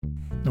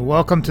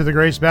Welcome to the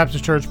Grace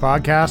Baptist Church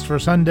podcast for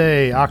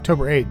Sunday,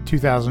 October 8,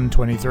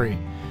 2023.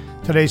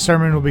 Today's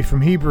sermon will be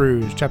from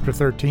Hebrews chapter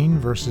 13,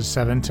 verses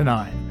 7 to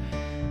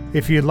 9.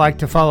 If you'd like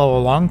to follow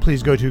along,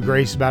 please go to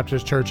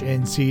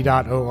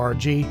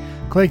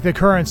gracebaptistchurchnc.org, click the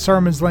current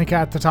sermons link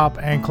at the top,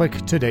 and click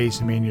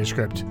today's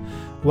manuscript.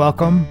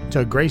 Welcome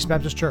to Grace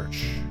Baptist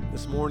Church.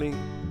 This morning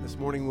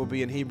we'll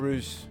be in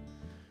Hebrews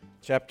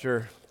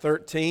chapter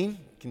 13.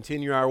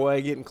 Continue our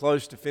way, getting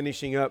close to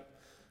finishing up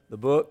the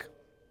book.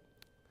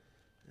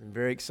 I'm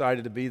very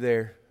excited to be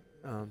there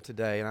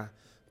today, and I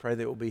pray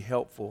that it will be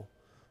helpful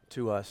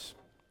to us.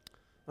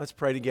 Let's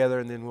pray together,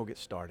 and then we'll get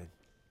started.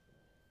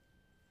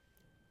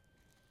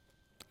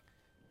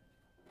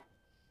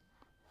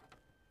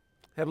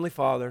 Heavenly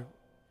Father,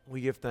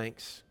 we give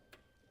thanks.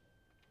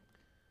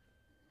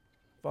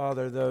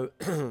 Father, though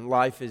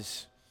life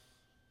is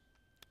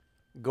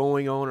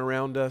going on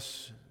around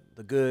us,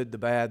 the good, the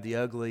bad, the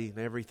ugly, and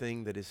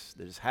everything that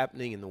is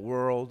happening in the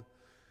world,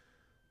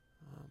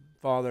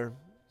 Father,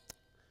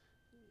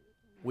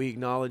 we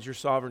acknowledge your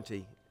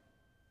sovereignty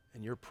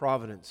and your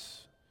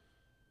providence.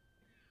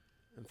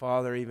 And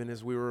Father, even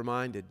as we were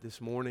reminded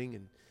this morning,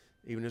 and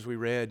even as we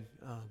read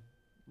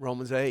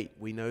Romans 8,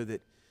 we know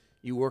that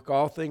you work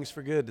all things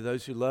for good to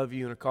those who love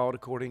you and are called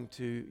according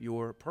to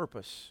your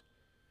purpose.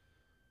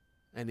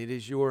 And it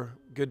is your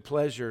good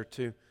pleasure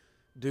to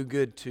do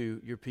good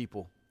to your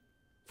people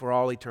for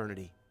all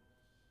eternity.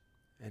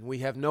 And we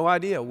have no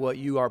idea what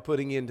you are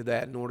putting into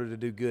that in order to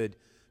do good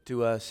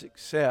to us,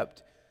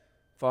 except,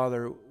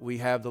 Father, we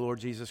have the Lord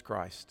Jesus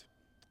Christ,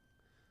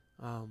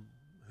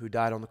 who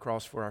died on the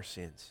cross for our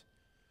sins,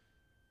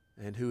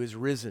 and who is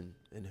risen,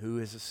 and who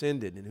is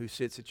ascended, and who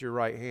sits at your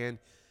right hand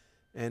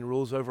and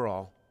rules over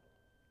all.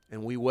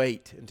 And we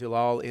wait until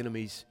all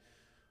enemies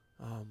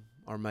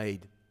are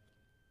made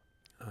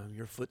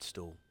your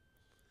footstool.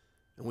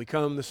 And we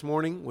come this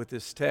morning with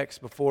this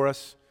text before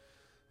us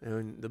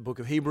in the book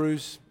of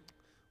Hebrews.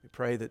 We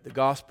pray that the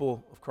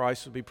gospel of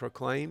Christ would be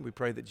proclaimed. We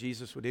pray that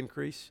Jesus would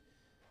increase,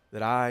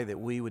 that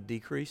we would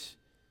decrease.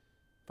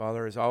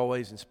 Father, as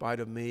always, in spite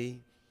of me,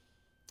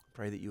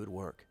 pray that you would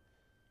work.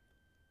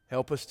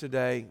 Help us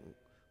today,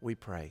 we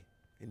pray.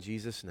 In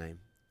Jesus' name,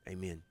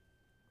 amen.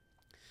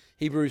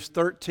 Hebrews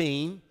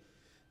 13,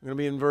 we're going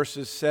to be in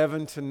verses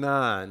 7 to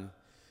 9.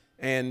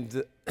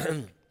 And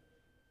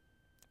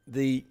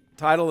the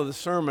title of the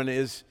sermon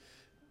is,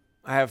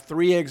 I have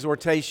three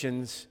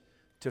exhortations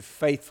to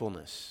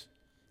faithfulness.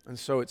 And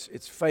so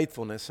it's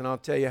faithfulness, and I'll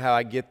tell you how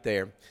I get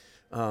there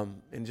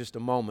in just a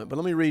moment. But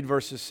let me read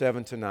verses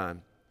 7 to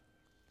 9.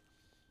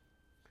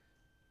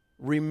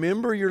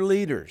 Remember your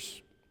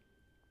leaders,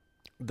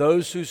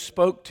 those who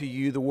spoke to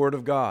you the word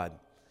of God.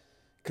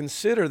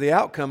 Consider the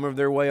outcome of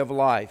their way of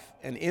life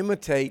and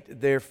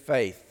imitate their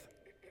faith.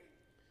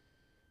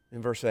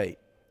 In verse 8,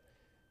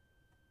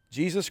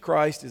 Jesus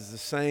Christ is the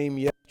same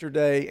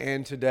yesterday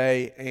and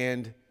today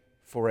and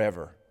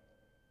forever.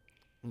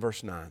 In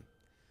verse 9,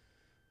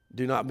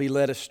 do not be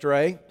led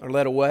astray or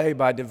led away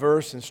by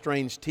diverse and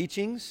strange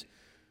teachings,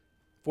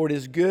 for it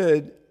is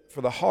good for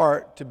the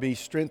heart to be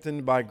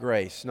strengthened by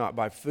grace, not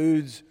by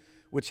foods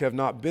which have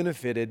not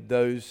benefited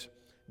those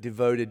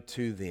devoted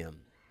to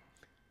them.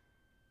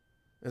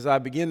 As I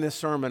begin this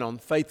sermon on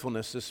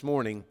faithfulness this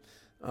morning,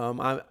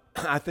 I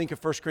think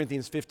of 1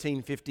 Corinthians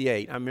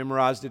 15:58. I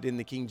memorized it in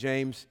the King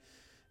James.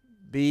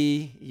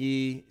 Be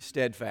ye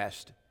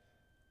steadfast,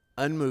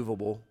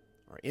 unmovable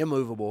or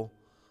immovable,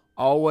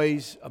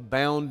 always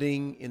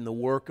abounding in the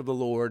work of the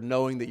Lord,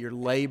 knowing that your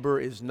labor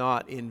is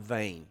not in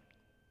vain.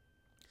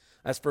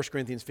 That's 1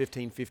 Corinthians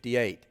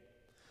 15:58.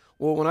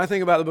 Well, when I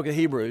think about the book of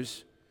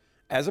Hebrews,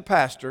 as a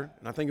pastor,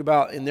 and I think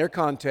about in their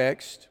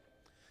context,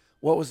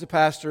 what was their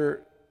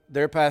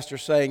pastor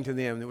saying to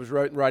them that was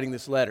writing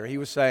this letter? He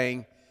was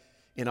saying,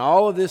 in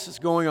all of this that's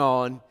going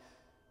on,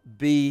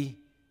 be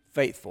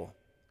faithful.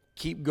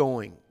 Keep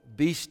going.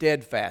 Be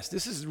steadfast.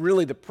 This is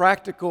really the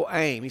practical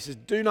aim. He says,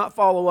 do not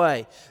fall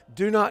away.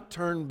 Do not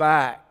turn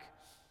back.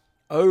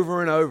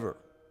 Over and over.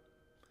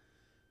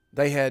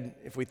 They had,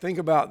 if we think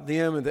about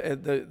them and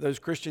those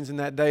Christians in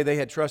that day, they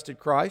had trusted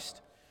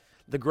Christ,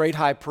 the great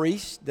high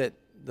priest that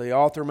the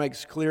author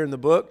makes clear in the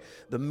book,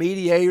 the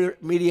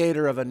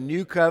mediator of a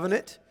new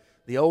covenant,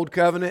 the old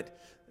covenant.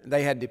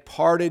 They had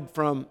departed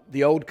from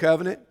the old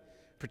covenant,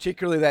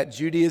 particularly that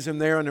Judaism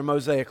there under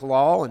Mosaic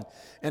law.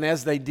 And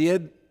as they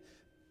did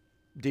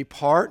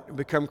depart and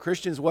become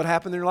Christians, what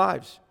happened in their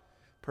lives?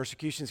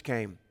 Persecutions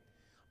came.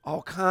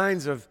 All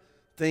kinds of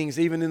things,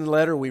 even in the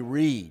letter we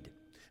read.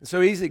 And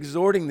so he's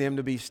exhorting them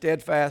to be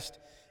steadfast,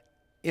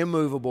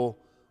 immovable,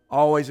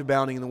 always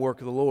abounding in the work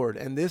of the Lord.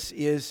 And this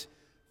is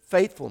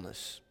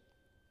faithfulness.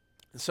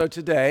 And so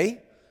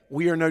today,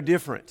 we are no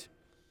different.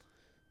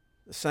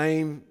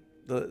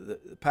 The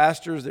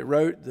pastors that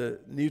wrote the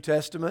New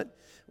Testament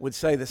would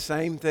say the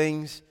same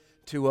things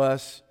to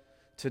us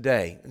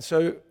today. And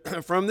so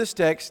from this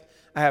text,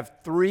 I have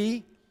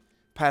three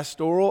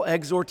pastoral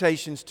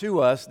exhortations to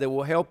us that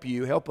will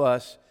help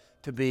us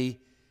to be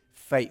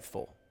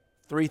faithful.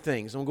 Three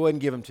things. I'm going to go ahead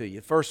and give them to you.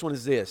 The first one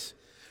is this.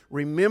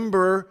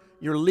 Remember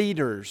your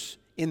leaders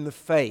in the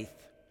faith.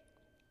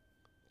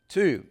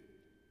 2,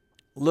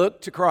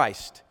 look to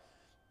Christ.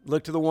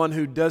 Look to the one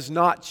who does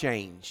not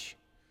change.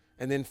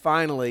 And then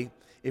finally,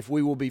 if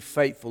we will be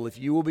faithful, if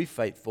you will be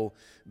faithful,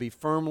 be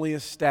firmly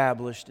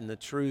established in the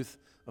truth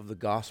of the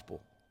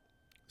gospel.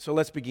 So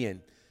let's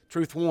begin.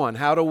 Truth 1,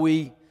 how do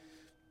we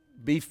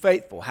be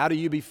faithful? How do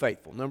you be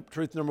faithful?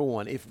 Truth number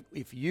 1,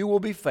 if you will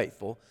be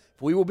faithful,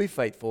 if we will be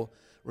faithful,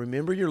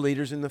 remember your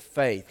leaders in the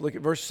faith. Look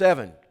at verse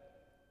 7.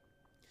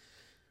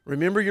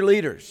 Remember your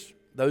leaders,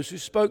 those who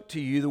spoke to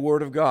you the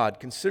word of God.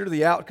 Consider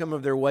the outcome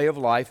of their way of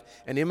life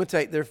and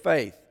imitate their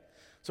faith.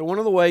 So one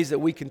of the ways that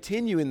we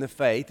continue in the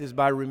faith is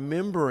by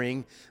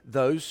remembering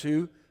those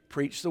who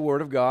preach the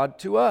word of God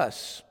to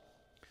us.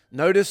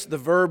 Notice the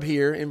verb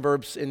here in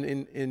verse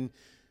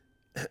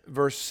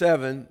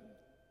 7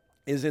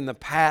 is in the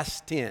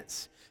past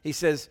tense. He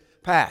says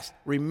past.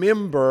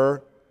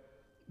 Remember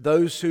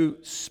those who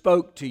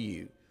spoke to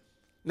you.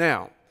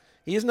 Now,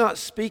 he is not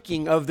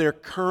speaking of their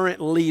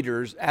current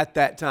leaders at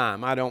that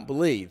time, I don't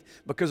believe.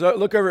 Because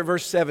look over at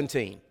verse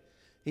 17.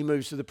 He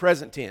moves to the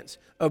present tense.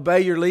 Obey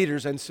your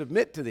leaders and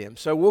submit to them.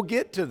 So we'll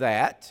get to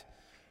that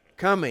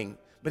coming.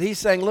 But he's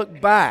saying,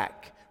 look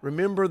back.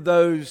 Remember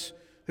those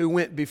who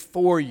went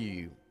before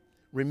you.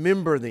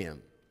 Remember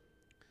them.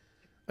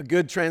 A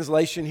good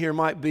translation here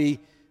might be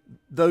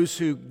those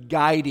who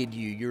guided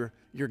you,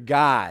 your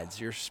guides,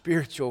 your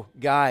spiritual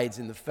guides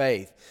in the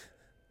faith.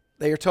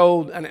 They are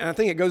told, and I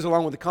think it goes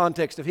along with the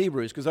context of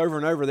Hebrews, because over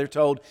and over they're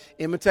told,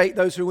 imitate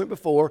those who went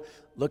before,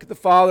 look at the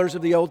fathers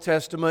of the Old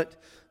Testament,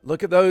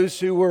 look at those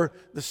who were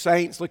the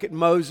saints, look at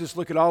Moses,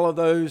 look at all of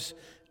those,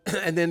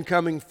 and then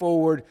coming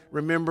forward,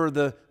 remember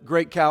the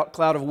great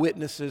cloud of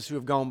witnesses who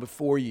have gone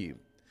before you.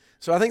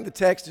 So I think the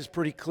text is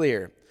pretty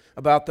clear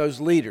about those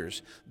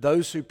leaders,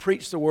 those who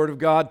preach the Word of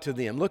God to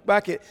them. Look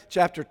back at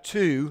chapter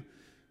 2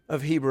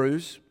 of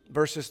Hebrews,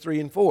 verses 3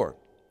 and 4.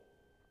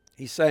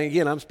 He's saying,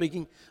 again, I'm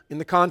speaking in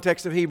the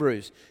context of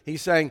Hebrews.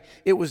 He's saying,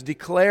 it was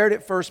declared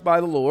at first by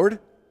the Lord.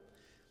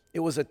 It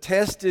was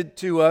attested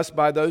to us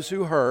by those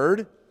who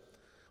heard,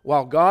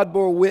 while God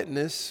bore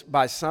witness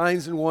by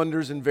signs and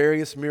wonders and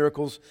various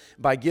miracles,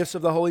 by gifts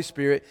of the Holy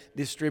Spirit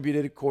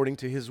distributed according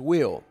to His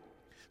will.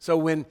 So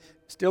when,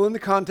 still in the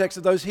context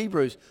of those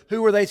Hebrews,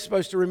 who were they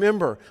supposed to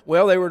remember?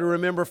 Well, they were to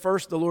remember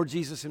first the Lord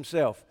Jesus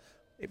Himself.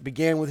 It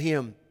began with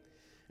Him.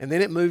 And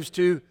then it moves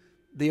to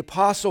the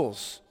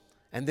apostles.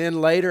 And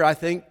then later, I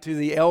think, to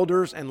the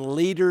elders and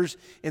leaders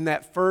in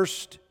that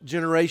first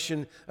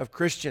generation of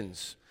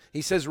Christians.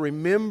 He says,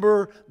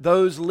 remember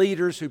those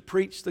leaders who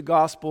preached the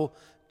gospel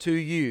to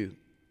you.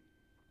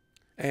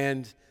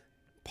 And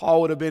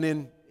Paul would have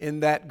been in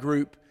that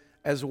group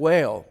as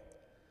well.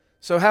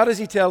 So how does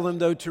he tell them,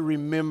 though, to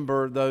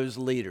remember those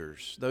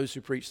leaders, those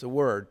who preach the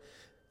word?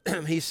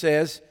 He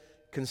says,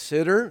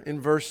 consider,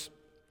 in verse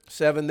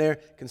 7 there,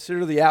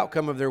 consider the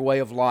outcome of their way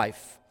of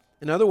life.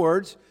 In other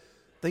words,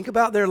 think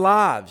about their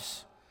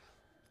lives.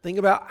 Think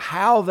about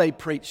how they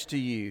preached to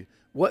you,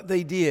 what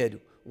they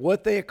did,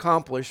 what they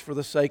accomplished for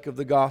the sake of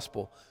the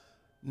gospel.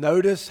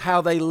 Notice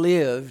how they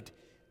lived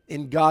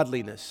in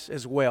godliness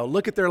as well.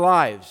 Look at their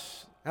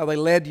lives, how they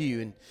led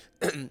you.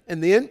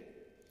 And then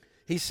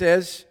he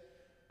says,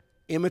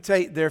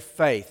 imitate their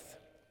faith.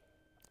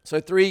 So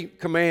 3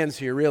 commands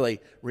here,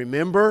 really.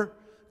 Remember,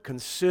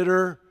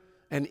 consider,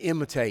 and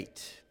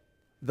imitate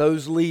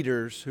those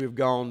leaders who have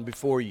gone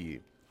before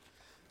you.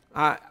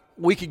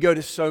 We could go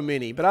to so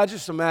many, but I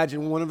just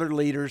imagine one of their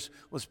leaders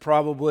was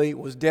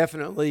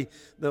definitely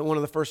one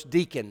of the first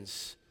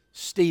deacons,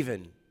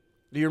 Stephen.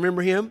 Do you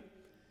remember him?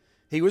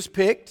 He was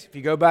picked. If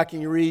you go back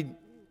and you read,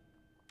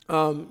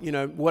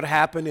 what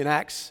happened in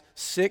Acts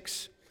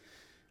 6,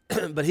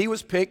 but he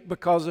was picked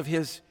because of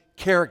his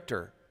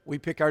character. We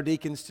pick our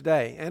deacons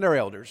today and our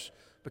elders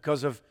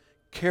because of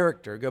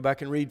character. Go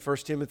back and read 1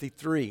 Timothy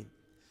 3.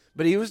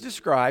 But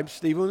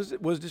Stephen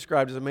was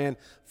described as a man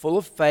full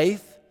of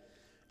faith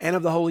and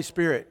of the Holy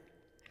Spirit.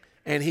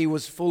 And he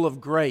was full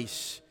of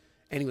grace,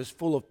 and he was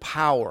full of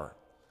power.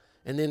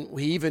 And then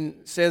he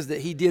even says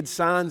that he did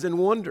signs and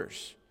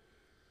wonders.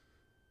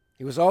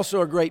 He was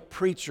also a great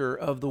preacher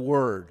of the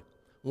word,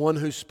 one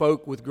who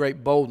spoke with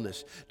great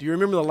boldness. Do you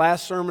remember the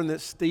last sermon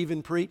that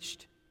Stephen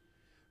preached?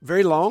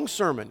 Very long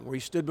sermon where he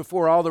stood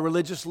before all the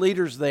religious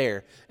leaders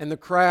there and the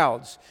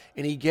crowds,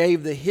 and he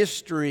gave the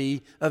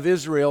history of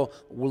Israel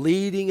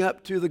leading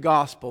up to the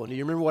gospel. And do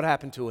you remember what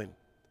happened to him?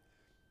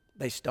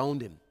 They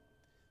stoned him.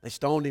 They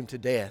stoned him to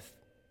death.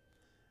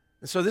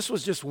 And so this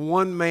was just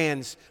one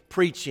man's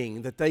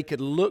preaching that they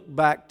could look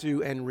back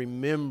to and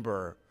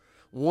remember.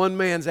 One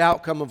man's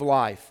outcome of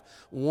life.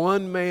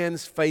 One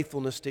man's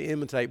faithfulness to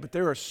imitate. But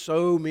there are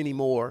so many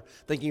more,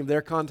 thinking of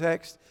their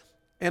context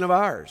and of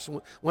ours.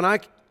 When I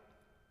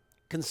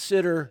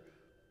consider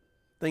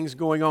things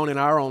going on in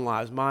our own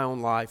lives, my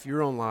own life,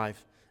 your own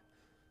life,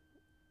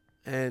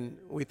 and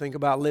we think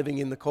about living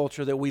in the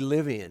culture that we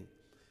live in,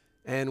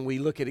 and we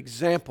look at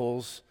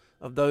examples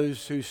of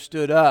those who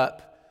stood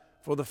up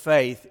for the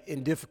faith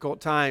in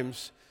difficult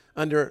times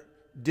under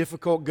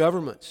difficult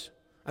governments.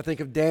 I think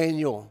of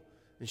Daniel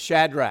and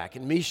Shadrach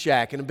and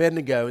Meshach and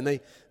Abednego, and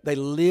they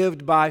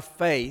lived by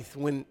faith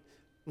when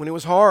it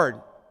was hard,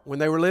 when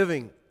they were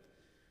living.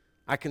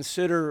 I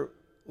consider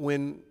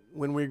when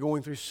we're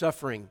going through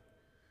suffering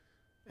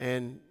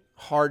and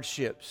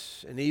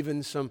hardships and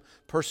even some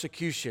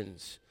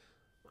persecutions.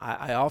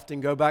 I often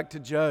go back to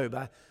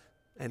Job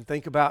and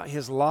think about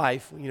his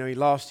life. You know, he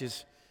lost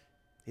his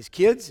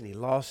kids and he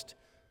lost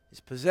his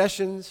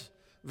possessions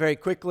very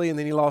quickly, and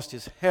then he lost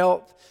his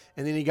health,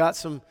 and then he got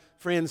some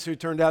friends who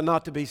turned out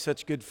not to be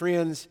such good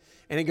friends,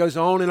 and it goes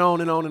on and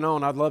on and on and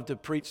on. I'd love to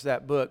preach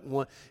that book.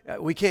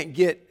 We can't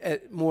get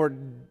at more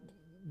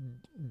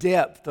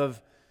depth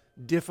of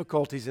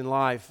difficulties in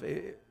life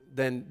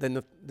than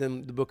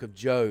the book of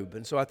Job,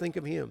 and so I think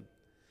of him.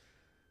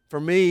 For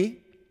me,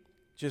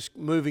 just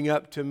moving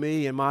up to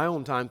me in my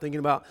own time, thinking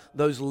about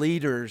those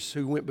leaders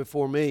who went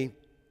before me,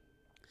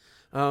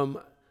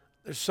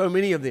 there's so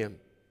many of them.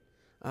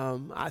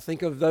 I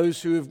think of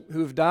those who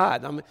have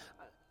died.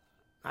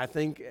 I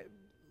think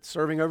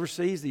serving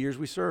overseas, the years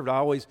we served,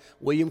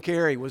 William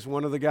Carey was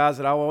one of the guys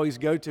that I always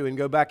go to and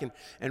go back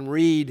and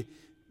read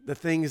the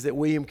things that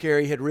William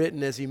Carey had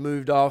written as he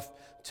moved off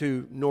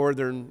to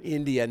northern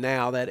India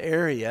now, that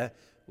area,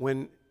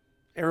 when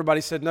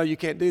everybody said, no, you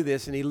can't do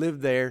this, and he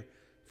lived there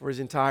for his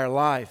entire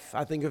life.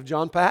 I think of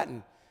John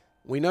Patton.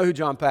 We know who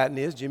John Patton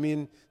is. Jimmy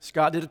and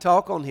Scott did a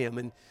talk on him,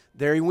 and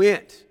there he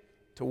went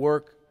to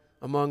work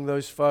among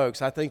those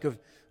folks. I think of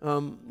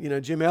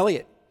Jim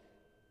Elliot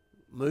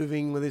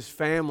moving with his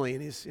family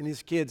and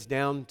his kids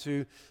down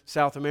to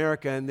South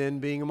America and then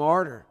being a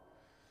martyr.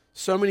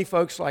 So many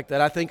folks like that.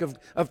 I think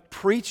of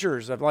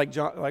preachers like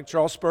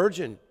Charles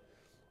Spurgeon,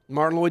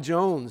 Martin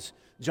Lloyd-Jones,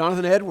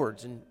 Jonathan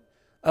Edwards, and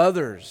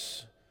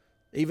others.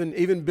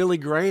 Even Billy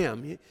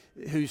Graham,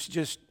 who's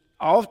just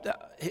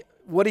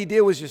what he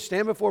did was just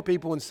stand before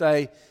people and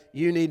say,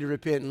 you need to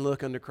repent and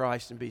look unto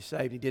Christ and be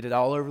saved. He did it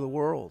all over the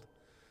world.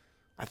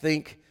 I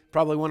think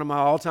probably one of my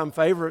all-time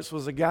favorites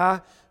was a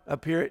guy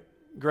up here at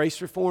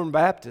Grace Reformed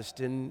Baptist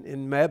in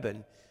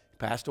Mebane. He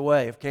passed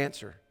away of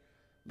cancer.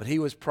 But he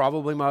was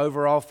probably my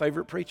overall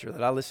favorite preacher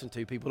that I listened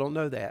to. People don't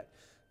know that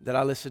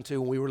I listened to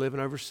when we were living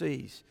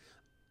overseas.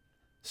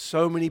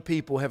 So many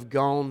people have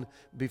gone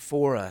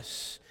before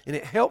us. And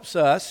it helps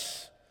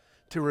us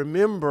to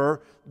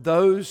remember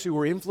those who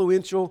were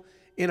influential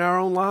in our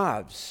own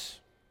lives.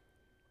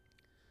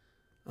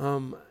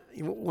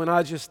 When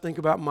I just think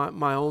about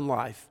my own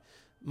life,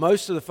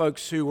 most of the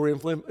folks who were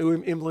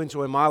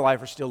influential in my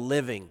life are still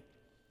living.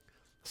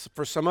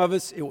 For some of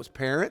us, it was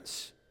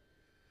parents,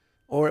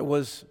 or it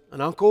was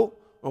an uncle,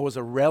 or it was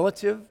a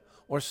relative,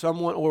 or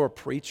someone, or a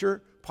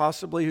preacher,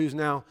 possibly, who's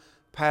now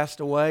passed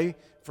away.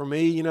 For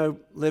me,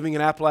 living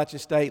in Appalachian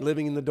State,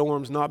 living in the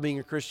dorms, not being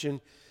a Christian,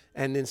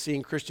 and then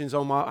seeing Christians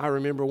I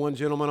remember one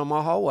gentleman on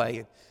my hallway,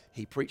 and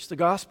he preached the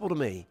gospel to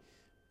me.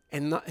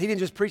 And he didn't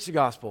just preach the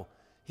gospel,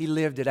 he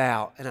lived it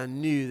out, and I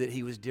knew that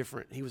he was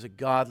different. He was a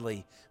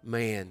godly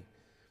man.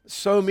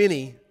 So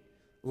many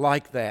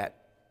like that.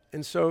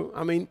 And so,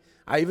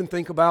 I even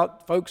think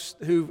about folks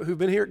who've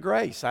been here at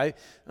Grace.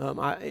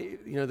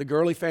 The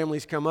Gurley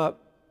family's come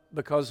up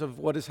because of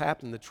what has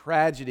happened, the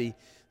tragedy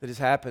that has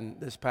happened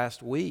this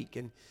past week,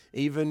 and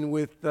even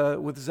with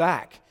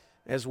Zach,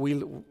 as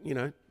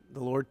the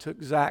Lord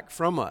took Zach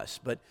from us.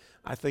 But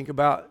I think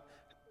about,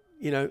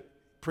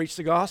 preach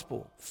the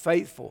gospel,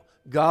 faithful,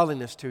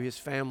 godliness to his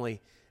family,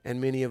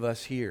 and many of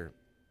us here.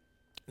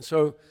 And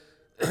so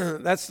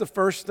that's the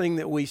first thing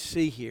that we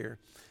see here,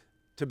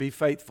 to be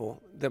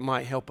faithful, that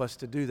might help us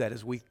to do that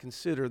as we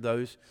consider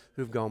those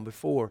who've gone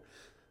before.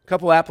 A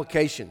couple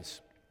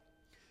applications.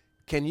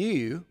 Can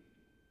you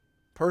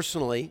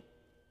personally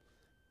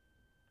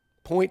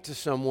point to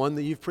someone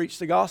that you've preached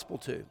the gospel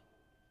to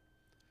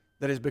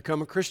that has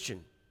become a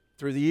Christian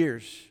through the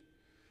years,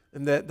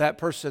 and that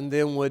person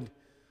then would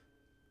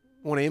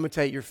want to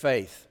imitate your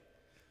faith?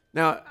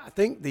 Now, I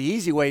think the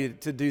easy way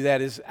to do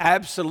that is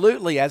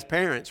absolutely as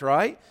parents,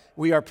 right?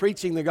 We are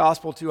preaching the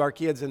gospel to our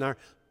kids, and our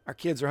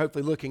kids are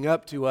hopefully looking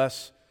up to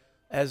us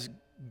as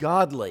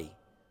godly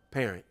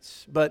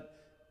parents. But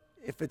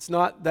if it's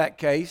not that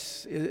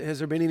case, has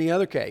there been any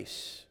other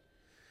case?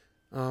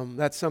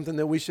 That's something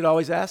that we should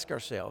always ask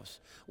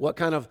ourselves. What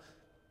kind of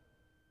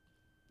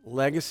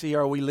legacy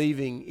are we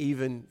leaving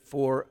even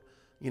for,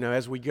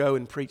 as we go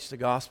and preach the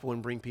gospel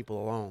and bring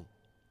people along?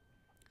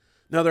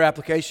 Another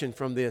application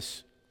from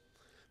this: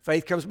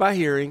 faith comes by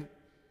hearing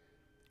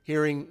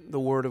the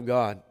Word of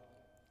God.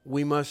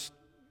 We must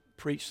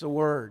preach the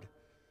Word.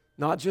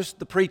 Not just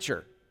the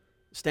preacher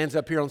stands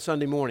up here on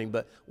Sunday morning,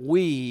 but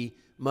we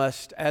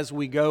must, as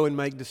we go and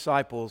make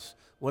disciples,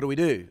 what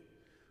do?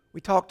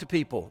 We talk to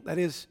people. That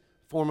is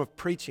a form of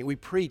preaching. We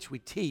preach, we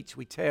teach,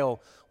 we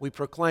tell, we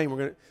proclaim. We're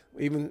going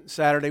to, even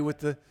Saturday with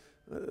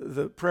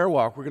the prayer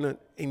walk, we're going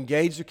to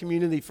engage the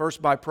community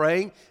first by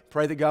praying.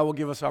 Pray that God will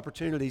give us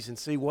opportunities and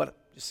see what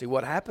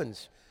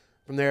happens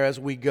from there as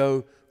we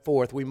go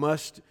forth. We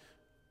must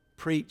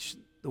preach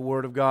the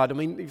Word of God.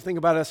 If you think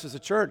about us as a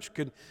church,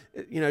 could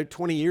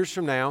 20 years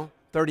from now,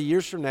 30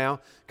 years from now,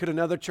 could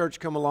another church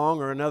come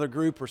along or another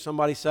group or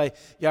somebody say,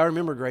 yeah, I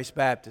remember Grace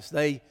Baptist.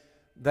 They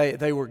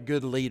were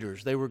good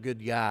leaders. They were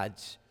good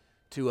guides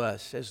to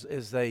us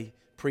as they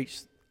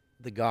preached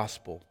the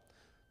gospel.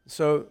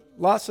 So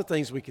lots of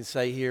things we can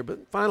say here,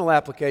 but final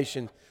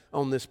application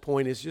on this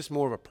point is just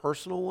more of a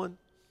personal one.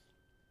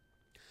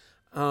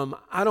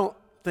 I don't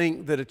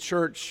think that a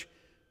church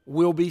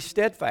will be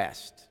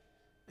steadfast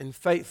and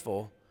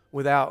faithful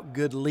without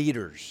good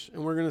leaders.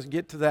 And we're going to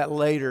get to that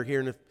later here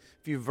in a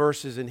few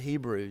verses in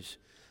Hebrews.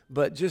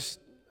 But just,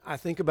 I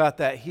think about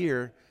that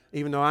here,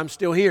 even though I'm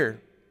still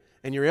here,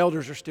 and your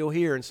elders are still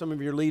here, and some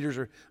of your leaders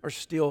are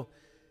still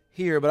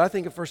here. But I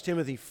think of 1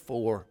 Timothy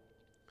 4.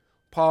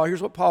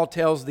 Here's what Paul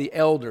tells the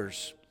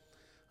elders.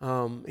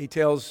 He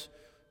tells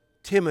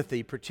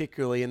Timothy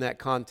particularly in that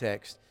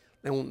context.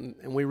 And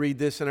we read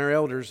this in our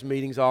elders'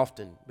 meetings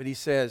often. But he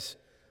says,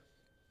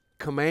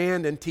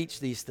 command and teach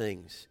these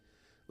things.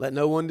 Let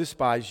no one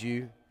despise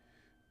you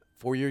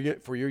for your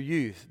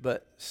youth,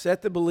 but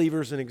set the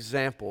believers an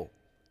example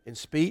in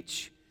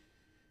speech,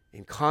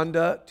 in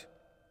conduct,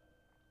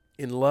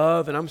 in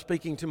love, and I'm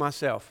speaking to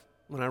myself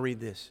when I read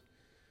this,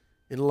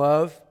 in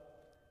love,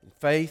 in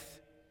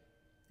faith,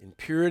 in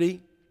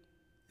purity.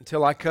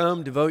 Until I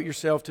come, devote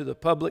yourself to the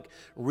public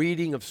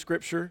reading of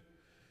Scripture,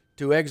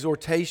 to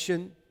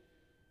exhortation,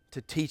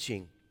 to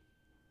teaching.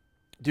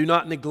 Do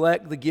not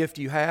neglect the gift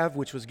you have,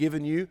 which was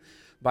given you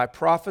by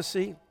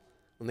prophecy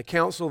when the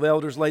council of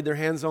elders laid their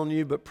hands on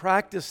you, but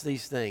practice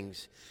these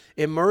things.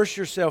 Immerse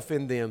yourself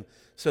in them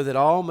so that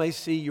all may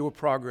see your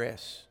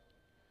progress.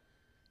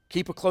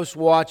 Keep a close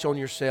watch on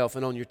yourself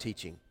and on your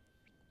teaching.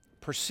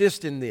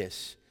 Persist in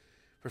this,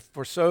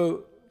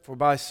 for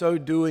by so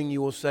doing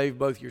you will save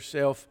both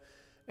yourself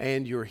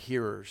and your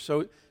hearers.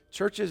 So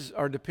churches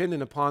are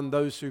dependent upon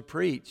those who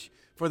preach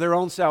for their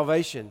own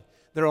salvation,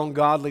 their own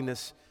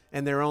godliness,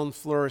 and their own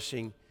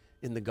flourishing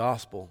in the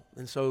gospel.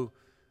 And so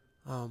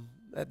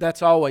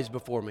that's always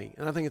before me,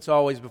 and I think it's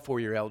always before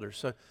your elders.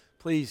 So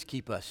please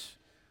keep us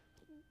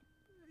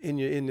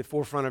in the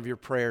forefront of your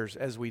prayers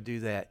as we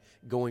do that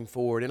going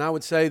forward. And I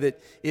would say that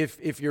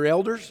if your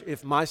elders,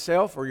 if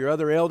myself or your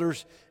other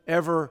elders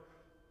ever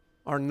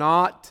are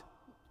not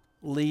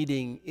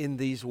leading in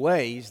these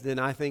ways, then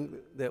I think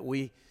that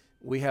we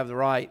have the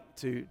right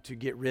to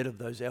get rid of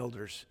those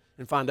elders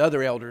and find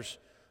other elders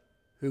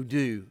who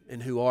do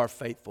and who are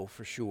faithful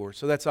for sure.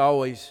 So that's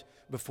always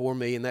before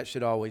me, and that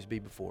should always be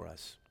before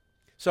us.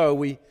 So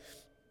we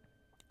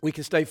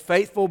can stay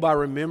faithful by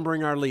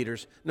remembering our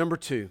leaders. Number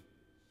 2,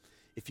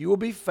 if you will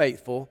be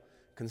faithful,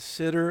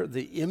 consider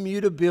the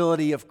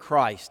immutability of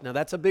Christ. Now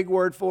that's a big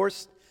word for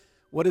us.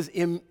 What does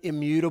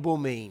immutable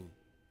mean?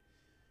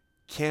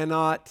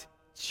 Cannot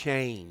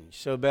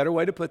change. So a better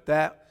way to put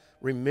that,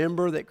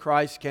 remember that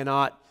Christ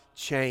cannot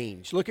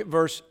change. Look at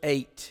verse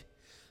 8.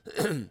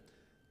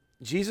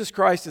 Jesus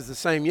Christ is the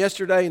same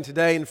yesterday and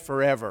today and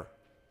forever.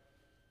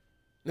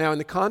 Now in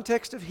the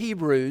context of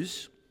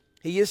Hebrews,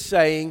 he is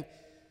saying,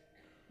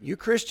 you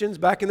Christians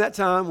back in that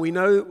time, we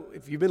know,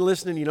 if you've been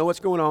listening, you know what's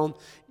going on.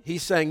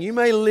 He's saying you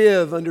may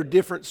live under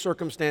different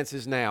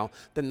circumstances now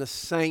than the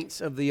saints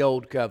of the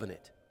old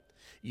covenant.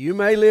 You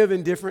may live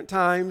in different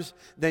times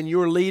than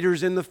your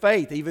leaders in the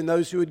faith, even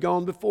those who had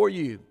gone before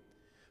you.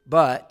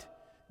 But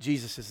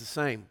Jesus is the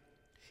same.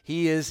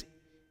 He is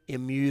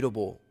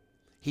immutable.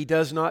 He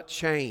does not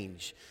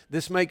change.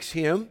 This makes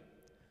him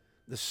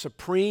the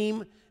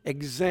supreme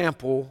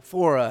example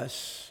for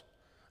us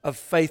of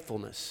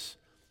faithfulness.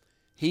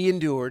 He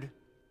endured.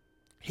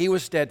 He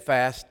was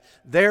steadfast.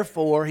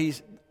 Therefore,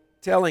 he's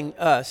telling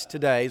us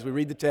today, as we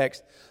read the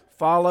text,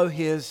 follow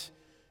his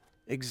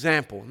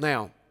example.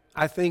 Now,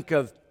 I think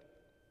of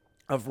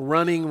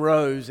running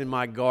rows in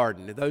my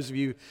garden. If those of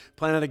you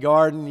planted a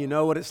garden, you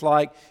know what it's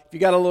like. If you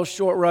got a little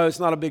short row, it's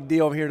not a big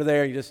deal from here to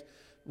there. You just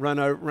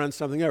run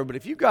something over. But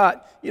if you've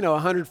got, a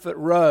 100-foot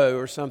row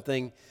or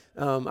something,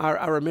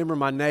 I remember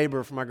my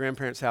neighbor from my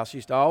grandparents' house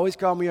used to always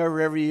call me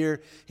over every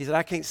year. He said,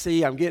 I can't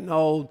see, I'm getting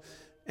old.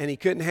 And he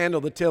couldn't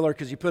handle the tiller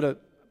because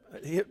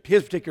his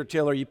particular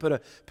tiller, you put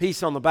a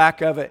piece on the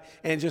back of it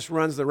and it just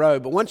runs the row.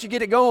 But once you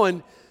get it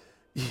going,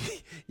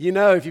 if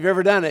you've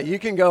ever done it, you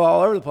can go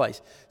all over the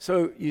place.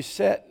 So you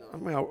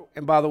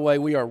and by the way,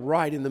 we are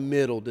right in the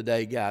middle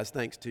today, guys,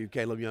 thanks to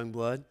Caleb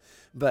Youngblood.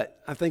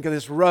 But I think of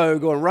this row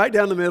going right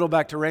down the middle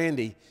back to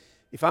Randy.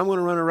 If I'm going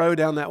to run a row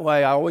down that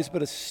way, I always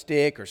put a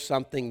stick or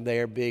something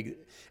there big.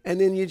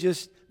 And then you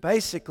just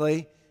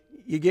basically,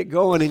 you get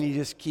going and you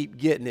just keep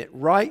getting it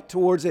right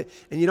towards it.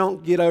 And you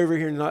don't get over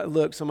here and not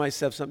look, somebody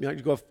said something,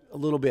 you go a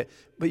little bit.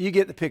 But you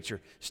get the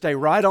picture. Stay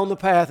right on the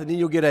path and then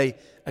you'll get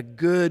a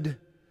good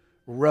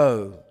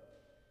row.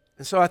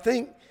 And so I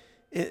think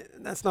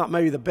that's not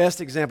maybe the best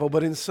example,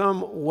 but in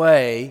some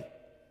way,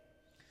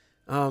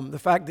 the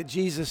fact that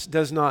Jesus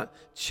does not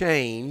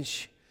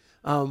change,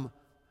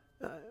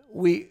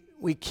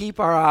 we keep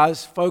our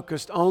eyes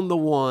focused on the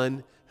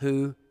one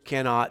who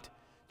cannot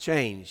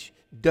change,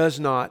 does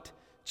not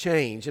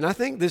change. And I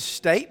think this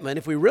statement,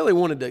 if we really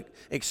wanted to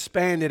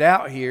expand it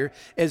out here,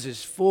 is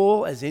as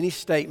full as any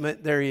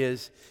statement there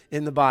is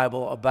in the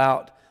Bible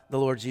about the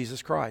Lord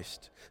Jesus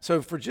Christ.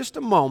 So for just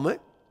a moment,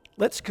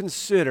 let's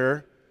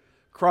consider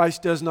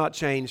Christ does not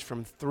change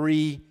from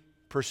three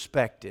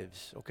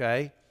perspectives,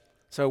 okay?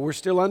 So we're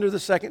still under the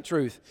second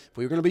truth. If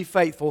we're going to be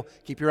faithful,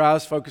 keep your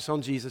eyes focused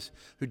on Jesus,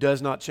 who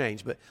does not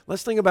change. But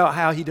let's think about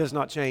how he does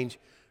not change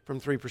from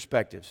three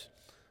perspectives.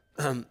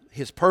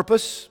 His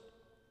purpose,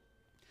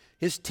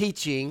 his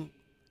teaching,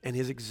 and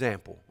his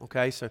example,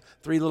 okay? So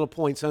three little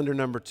points under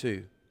number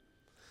 2.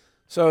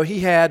 So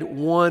he had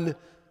one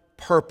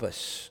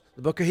purpose.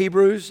 The book of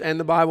Hebrews and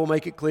the Bible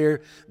make it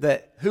clear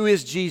that who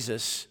is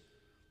Jesus?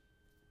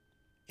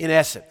 In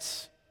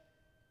essence,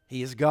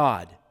 he is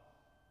God.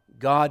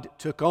 God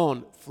took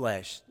on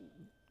flesh.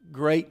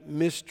 Great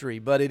mystery,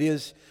 but it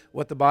is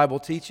what the Bible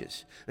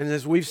teaches. And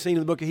as we've seen in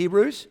the book of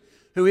Hebrews,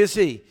 who is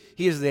he?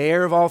 He is the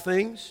heir of all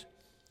things.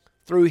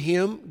 Through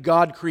him,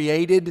 God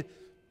created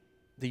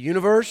the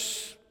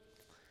universe.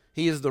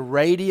 He is the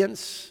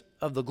radiance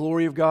of the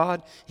glory of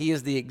God. He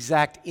is the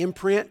exact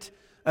imprint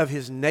of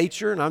his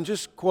nature. And I'm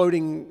just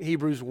quoting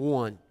Hebrews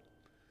 1.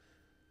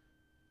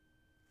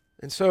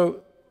 And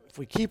so, if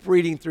we keep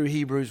reading through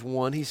Hebrews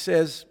 1, he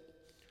says,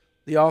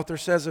 the author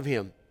says of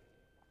him,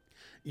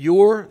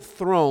 "Your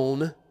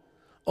throne,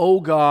 O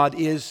God,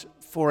 is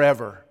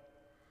forever.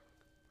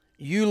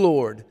 You,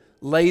 Lord,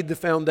 laid the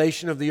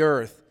foundation of the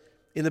earth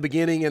in the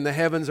beginning, and the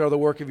heavens are the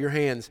work of your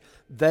hands.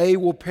 They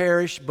will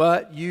perish,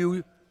 but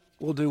you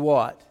will do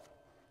what?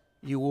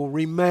 You will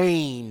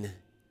remain.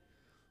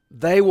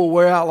 They will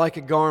wear out like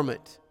a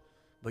garment,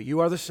 but you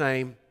are the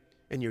same,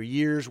 and your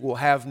years will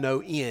have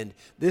no end."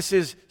 This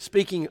is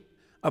speaking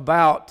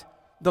about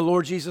the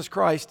Lord Jesus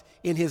Christ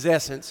in his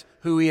essence,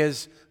 who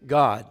is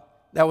God.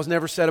 That was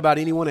never said about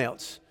anyone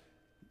else.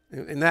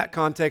 In that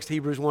context,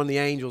 Hebrews 1, the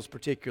angels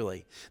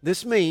particularly.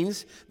 This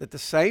means that the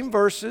same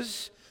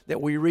verses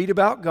that we read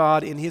about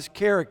God in his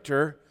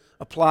character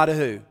apply to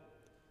who?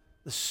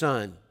 The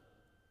Son.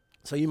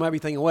 So you might be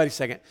thinking, wait a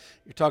second,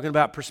 you're talking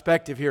about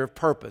perspective here of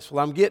purpose.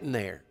 Well, I'm getting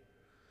there.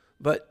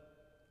 But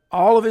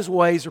all of his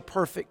ways are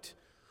perfect.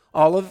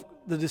 All of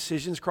the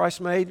decisions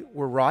Christ made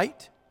were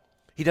right.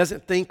 He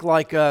doesn't think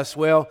like us,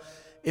 well,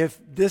 if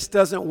this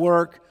doesn't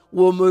work,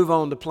 we'll move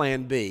on to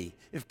plan B.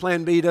 If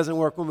plan B doesn't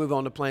work, we'll move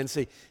on to plan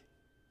C.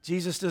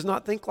 Jesus does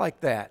not think like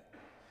that.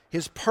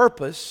 His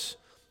purpose,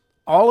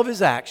 all of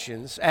his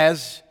actions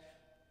as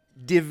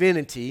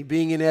divinity,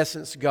 being in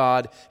essence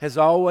God, has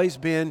always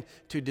been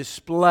to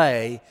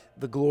display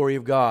the glory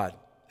of God.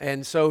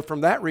 And so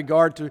from that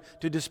regard,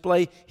 to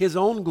display his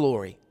own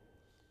glory.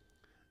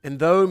 And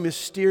though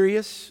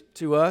mysterious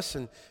to us,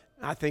 and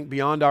I think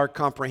beyond our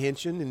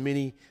comprehension in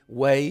many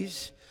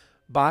ways,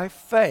 by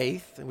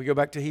faith, and we go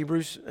back to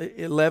Hebrews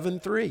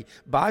 11:3,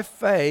 by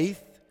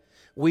faith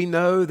we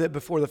know that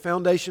before the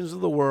foundations of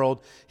the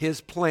world,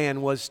 his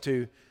plan was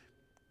to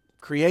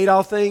create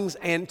all things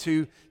and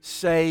to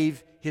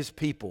save his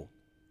people.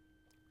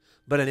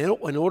 But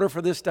in order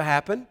for this to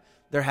happen,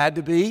 there had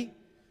to be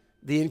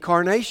the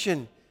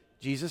incarnation.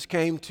 Jesus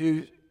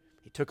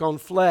he took on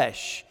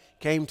flesh,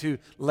 came to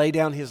lay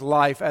down his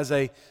life as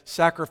a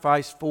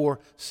sacrifice for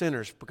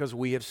sinners because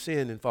we have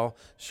sinned and fall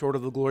short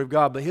of the glory of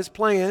God. But his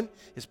plan,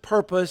 his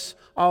purpose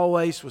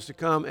always was to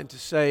come and to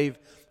save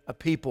a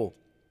people.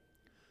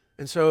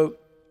 And so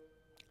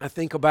I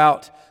think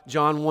about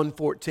John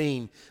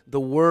 1:14. The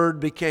Word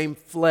became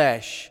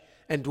flesh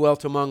and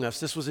dwelt among us.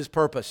 This was his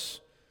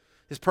purpose.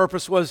 His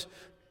purpose was,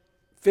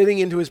 fitting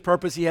into his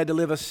purpose, he had to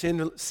live a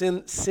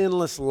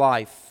sinless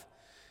life.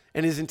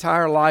 And his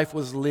entire life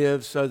was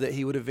lived so that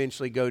he would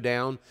eventually go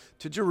down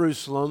to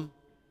Jerusalem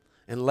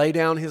and lay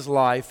down his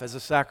life as a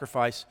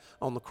sacrifice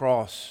on the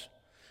cross.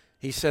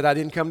 He said, "I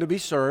didn't come to be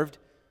served,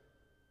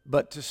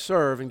 but to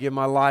serve and give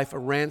my life a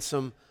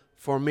ransom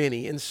for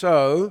many." And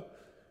so,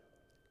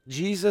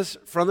 Jesus,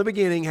 from the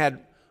beginning,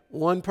 had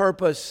one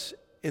purpose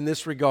in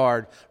this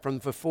regard, from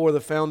before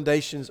the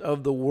foundations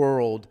of the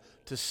world,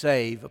 to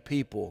save a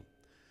people.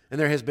 And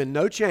there has been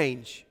no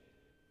change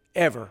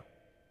ever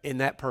in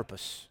that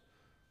purpose.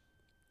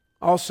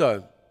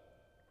 Also,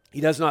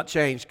 he does not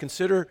change.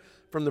 Consider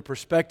from the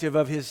perspective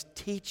of his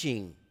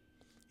teaching.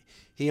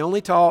 He only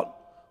taught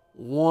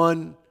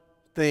one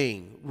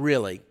thing,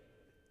 really,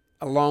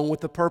 along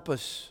with the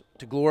purpose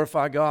to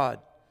glorify God.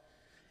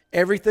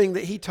 Everything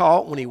that he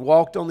taught when he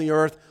walked on the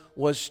earth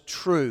was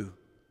truth.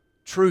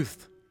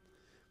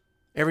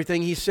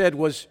 Everything he said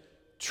was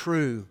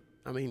true.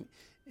 I mean,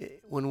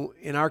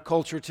 in our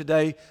culture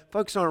today,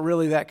 folks aren't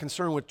really that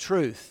concerned with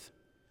truth.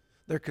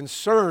 They're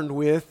concerned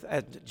with,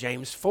 at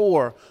James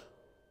 4,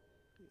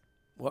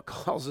 what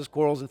causes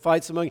quarrels and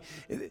fights among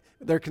you.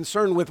 They're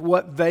concerned with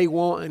what they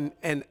want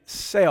and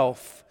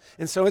self.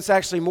 And so it's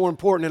actually more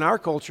important in our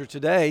culture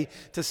today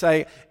to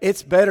say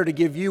it's better to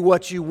give you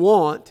what you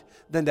want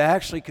than to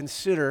actually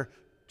consider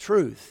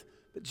truth.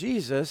 But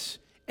Jesus,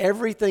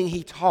 everything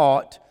he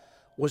taught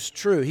was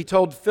true. He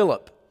told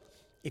Philip,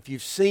 "If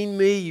you've seen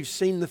me, you've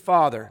seen the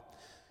Father.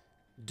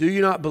 Do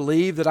you not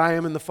believe that I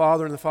am in the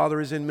Father and the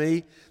Father is in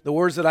me? The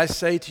words that I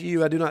say to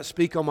you, I do not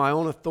speak on my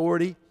own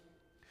authority,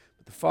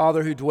 but the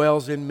Father who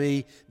dwells in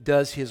me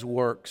does his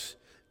works."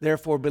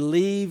 Therefore,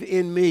 believe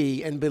in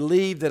me and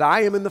believe that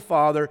I am in the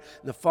Father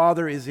and the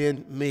Father is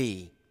in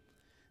me.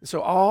 And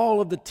so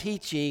all of the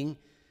teaching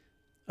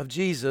of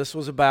Jesus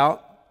was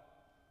about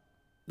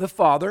the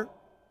Father,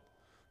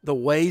 the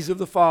ways of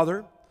the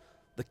Father,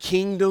 the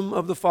kingdom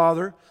of the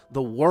Father,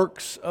 the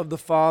works of the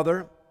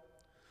Father,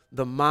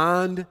 the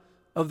mind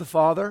of the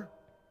Father.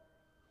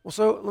 Well,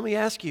 so let me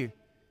ask you,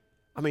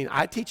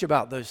 I teach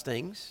about those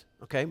things,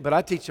 okay, but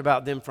I teach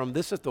about them from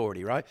this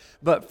authority, right?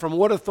 But from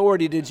what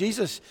authority did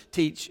Jesus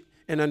teach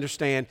and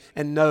understand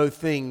and know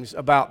things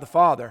about the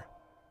Father?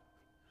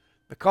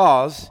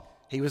 Because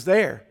he was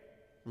there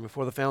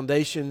before the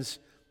foundations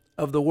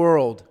of the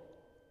world.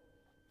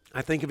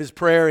 I think of his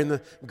prayer in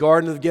the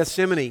Garden of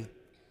Gethsemane.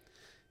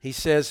 He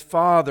says,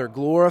 Father,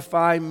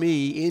 glorify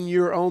me in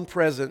your own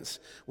presence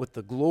with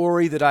the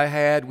glory that I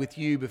had with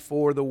you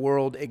before the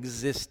world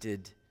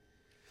existed.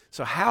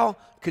 So how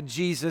could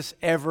Jesus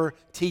ever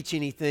teach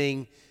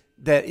anything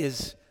that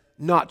is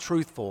not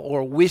truthful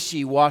or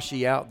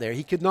wishy-washy out there?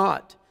 He could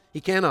not. He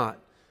cannot.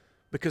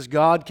 Because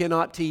God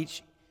cannot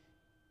teach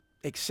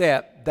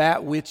except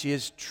that which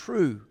is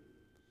true.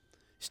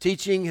 His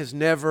teaching has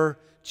never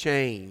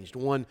changed.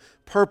 One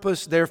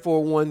purpose,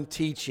 therefore one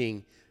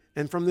teaching.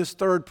 And from this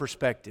third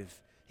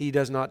perspective, he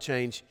does not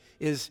change.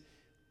 His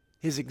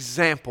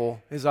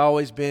example has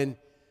always been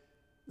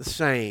the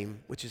same,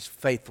 which is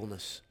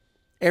faithfulness.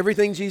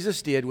 Everything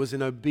Jesus did was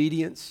in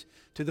obedience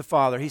to the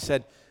Father. He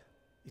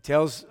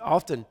tells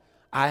often,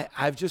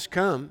 I've just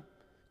come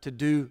to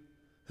do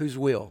whose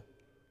will?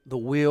 The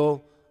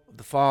will of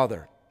the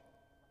Father.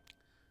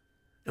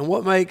 And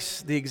what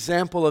makes the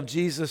example of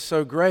Jesus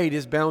so great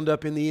is bound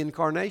up in the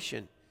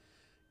incarnation.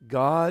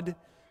 God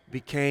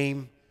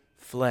became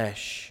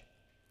flesh.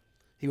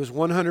 He was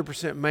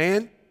 100%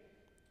 man,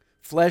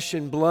 flesh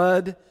and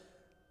blood,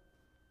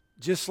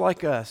 just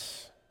like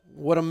us.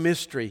 What a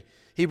mystery.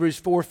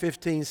 Hebrews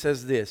 4:15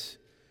 says this,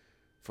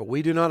 for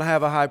we do not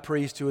have a high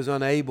priest who is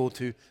unable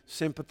to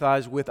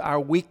sympathize with our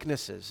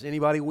weaknesses.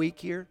 Anybody weak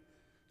here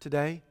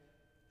today?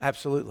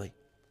 Absolutely.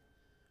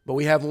 But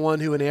we have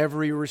one who in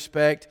every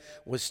respect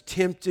was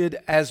tempted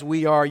as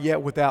we are,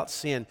 yet without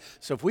sin.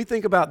 So if we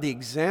think about the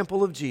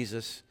example of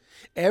Jesus,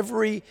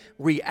 every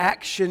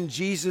reaction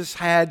Jesus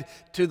had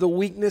to the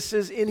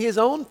weaknesses in his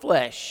own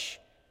flesh,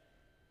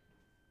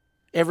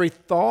 every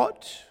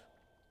thought,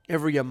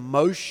 every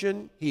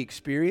emotion he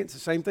experienced,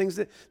 the same things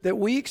that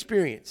we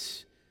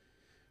experience.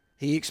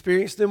 He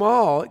experienced them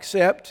all,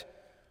 except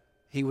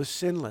he was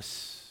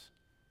sinless.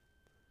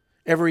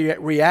 Every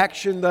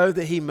reaction, though,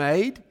 that he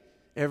made,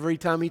 every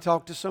time he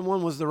talked to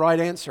someone was the right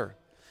answer.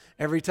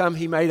 Every time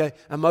he made an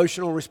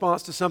emotional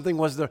response to something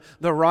was the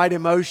right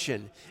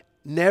emotion.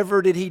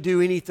 Never did he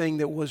do anything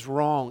that was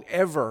wrong,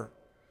 ever.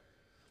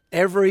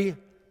 Every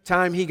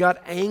time he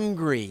got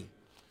angry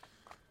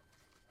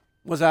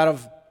was out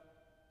of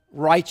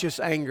righteous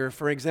anger.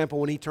 For example,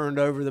 when he turned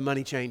over the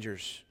money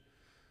changers.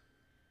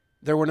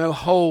 There were no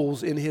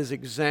holes in his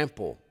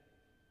example.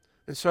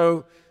 And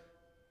so,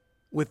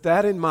 with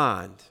that in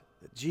mind,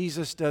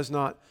 Jesus does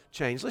not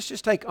change. Let's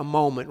just take a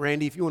moment,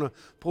 Randy, if you want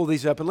to pull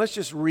these up, and let's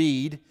just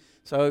read.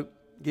 So,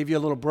 give you a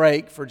little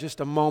break for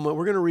just a moment.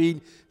 We're going to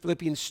read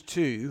Philippians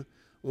 2,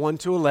 1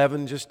 to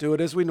 11. Just do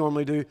it as we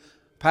normally do.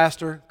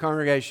 Pastor,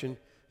 congregation,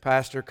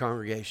 pastor,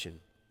 congregation.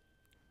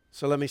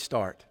 So let me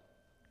start.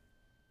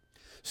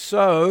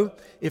 So,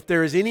 if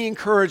there is any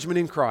encouragement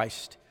in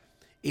Christ,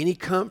 any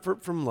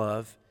comfort from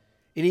love,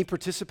 any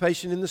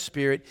participation in the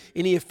Spirit,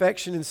 any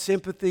affection and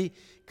sympathy,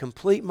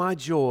 complete my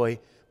joy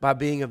by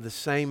being of the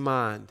same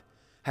mind,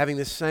 having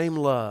the same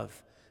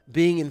love,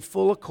 being in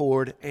full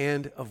accord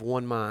and of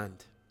one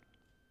mind.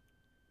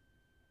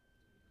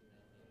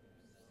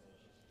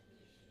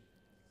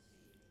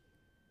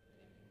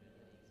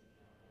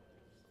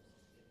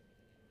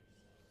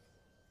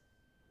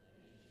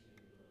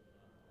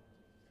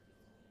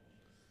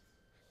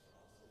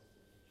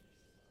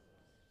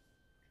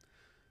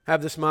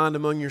 Have this mind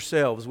among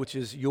yourselves, which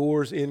is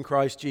yours in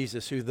Christ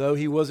Jesus, who, though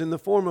he was in the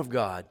form of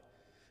God,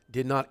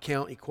 did not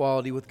count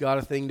equality with God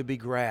a thing to be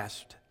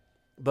grasped,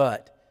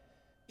 but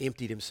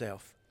emptied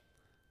himself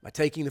by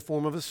taking the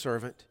form of a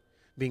servant,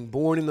 being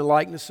born in the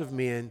likeness of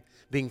men,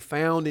 being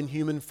found in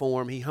human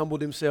form. He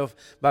humbled himself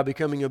by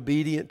becoming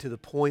obedient to the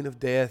point of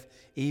death,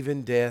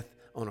 even death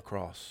on a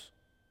cross.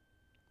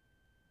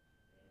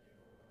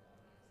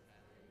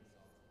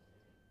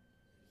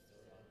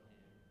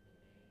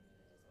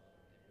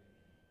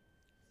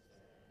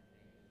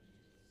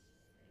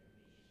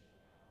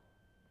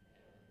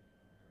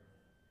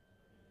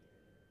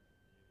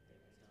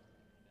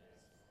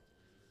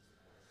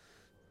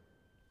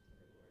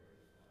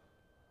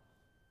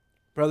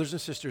 Brothers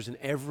and sisters, in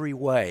every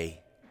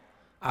way,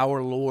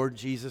 our Lord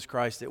Jesus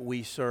Christ that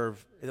we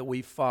serve, that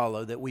we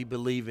follow, that we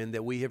believe in,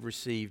 that we have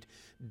received,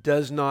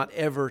 does not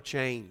ever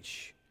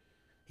change.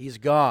 He is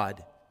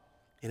God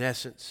in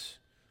essence.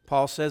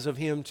 Paul says of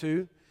him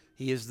too,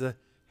 he is the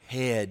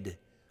head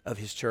of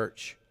his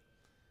church.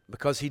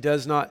 Because he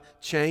does not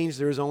change,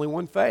 there is only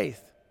one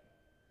faith.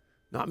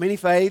 Not many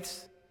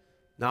faiths,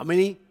 Not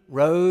many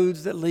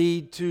roads that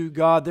lead to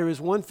God. There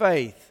is one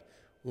faith,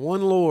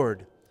 one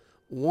Lord,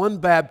 one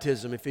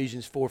baptism,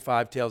 Ephesians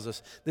 4:5 tells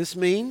us. This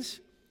means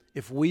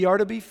if we are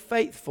to be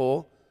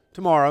faithful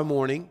tomorrow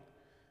morning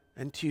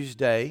and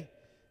Tuesday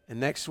and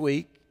next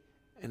week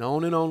and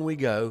on we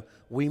go,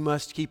 we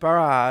must keep our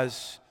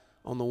eyes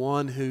on the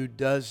one who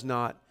does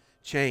not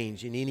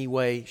change in any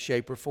way,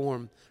 shape, or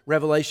form.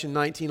 Revelation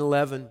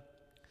 19:11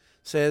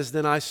 says,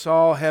 "Then I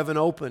saw heaven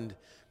opened.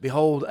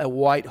 Behold, a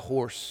white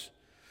horse.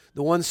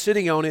 The one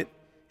sitting on it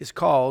is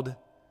called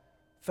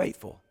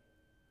Faithful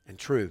and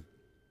True.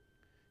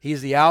 He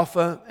is the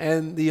Alpha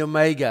and the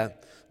Omega,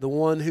 the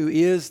one who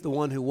is, the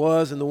one who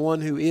was, and the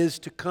one who is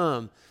to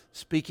come,"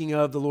 speaking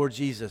of the Lord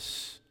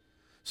Jesus.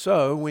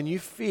 So, when you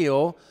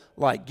feel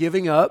like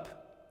giving up,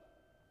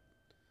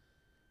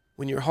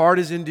 when your heart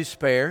is in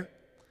despair,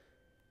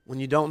 when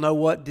you don't know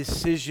what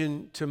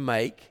decision to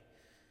make,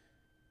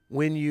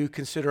 when you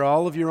consider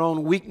all of your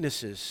own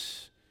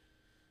weaknesses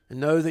and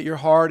know that your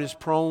heart is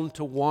prone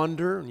to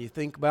wander, and you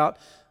think about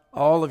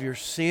all of your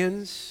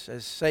sins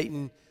as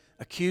Satan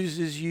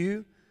accuses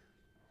you,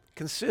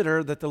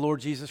 consider that the Lord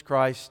Jesus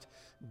Christ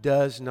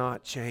does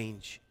not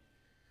change.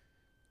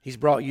 He's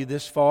brought you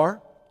this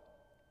far.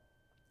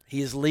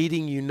 He is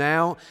leading you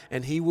now,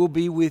 and He will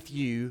be with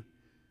you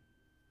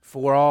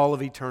for all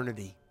of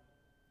eternity.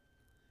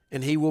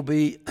 And He will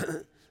be,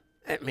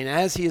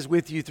 as He is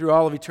with you through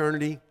all of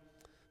eternity,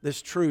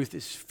 this truth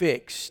is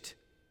fixed.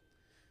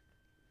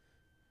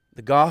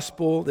 The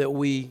gospel that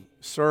we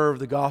serve,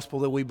 the gospel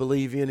that we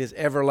believe in is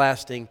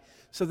everlasting.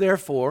 So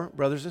therefore,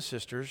 brothers and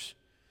sisters,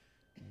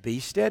 be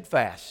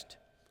steadfast,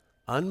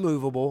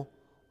 unmovable,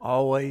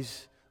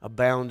 always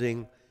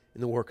abounding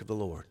in the work of the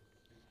Lord.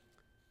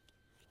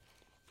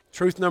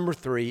 Truth number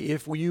 3,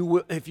 if we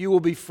will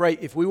be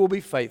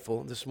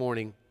faithful this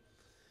morning,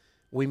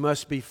 we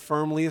must be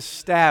firmly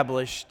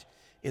established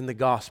in the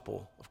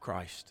gospel of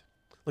Christ.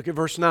 Look at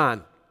verse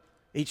 9.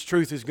 Each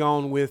truth is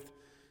gone with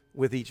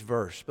each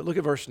verse. But look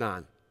at verse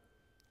 9.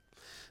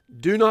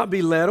 "Do not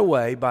be led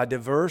away by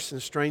diverse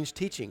and strange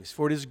teachings,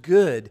 for it is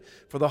good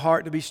for the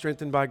heart to be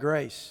strengthened by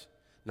grace,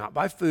 not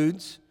by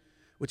foods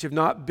which have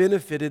not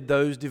benefited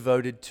those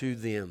devoted to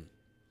them."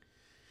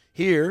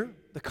 Here,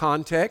 the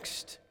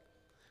context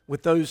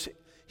with those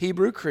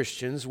Hebrew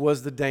Christians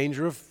was the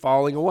danger of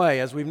falling away,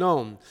 as we've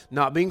known,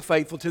 not being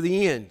faithful to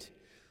the end.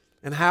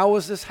 And how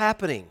was this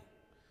happening?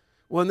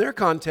 Well, in their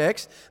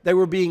context, they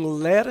were being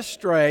led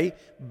astray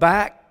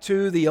back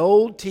to the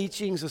old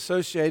teachings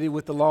associated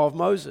with the law of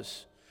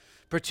Moses,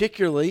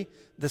 particularly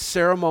the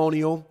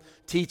ceremonial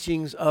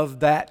teachings of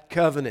that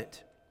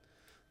covenant.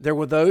 There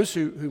were those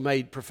who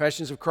made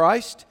professions of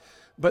Christ,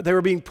 but they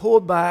were being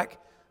pulled back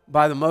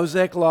by the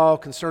Mosaic law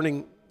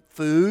concerning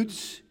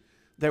foods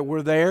that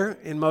were there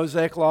in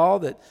Mosaic law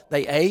that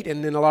they ate,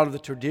 and then a lot of the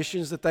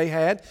traditions that they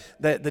had,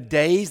 the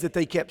days that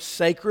they kept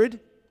sacred,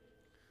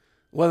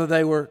 whether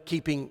they were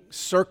keeping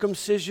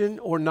circumcision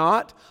or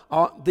not,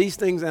 these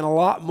things and a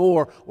lot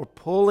more were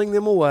pulling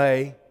them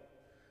away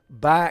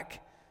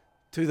back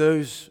to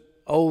those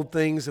old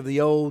things of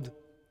the old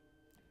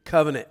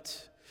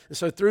covenant. And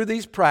so through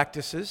these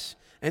practices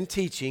and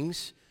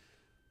teachings,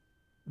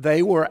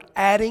 they were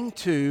adding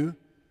to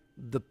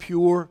the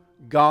pure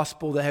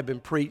gospel that had been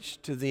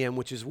preached to them,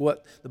 which is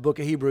what the book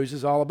of Hebrews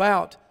is all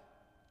about.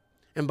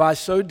 And by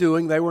so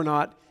doing, they were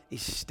not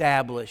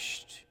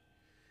established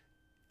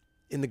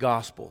in the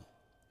gospel.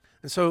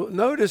 And so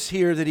notice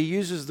here that he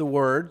uses the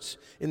words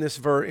in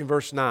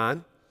verse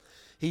 9.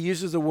 He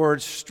uses the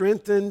word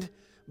strengthened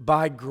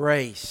by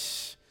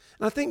grace.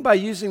 And I think by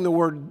using the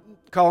word,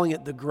 calling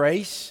it the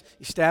grace,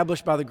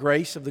 established by the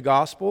grace of the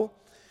gospel,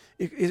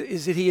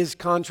 is that he is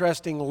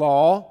contrasting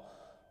law,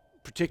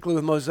 particularly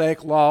with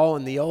Mosaic law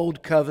and the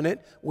old covenant,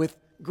 with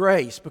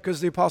grace.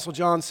 Because the Apostle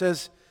John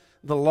says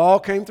the law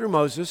came through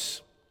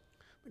Moses,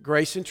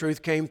 grace and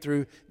truth came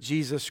through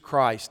Jesus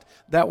Christ.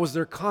 That was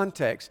their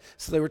context.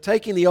 So they were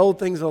taking the old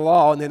things of the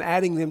law and then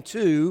adding them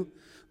to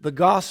the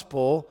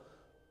gospel.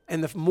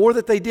 And the more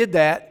that they did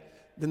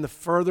that, then the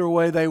further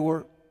away they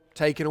were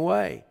taken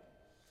away.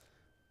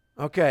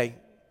 Okay,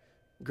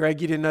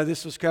 Greg, you didn't know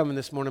this was coming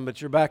this morning,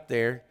 but you're back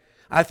there.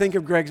 I think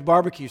of Greg's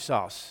barbecue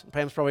sauce.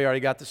 Pam's probably already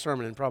got the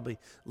sermon and probably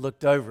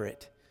looked over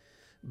it.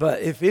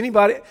 But if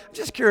anybody, I'm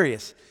just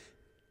curious,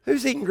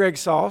 who's eating Greg's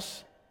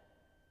sauce?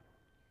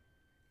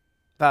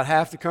 About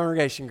half the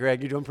congregation,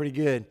 Greg. You're doing pretty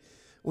good.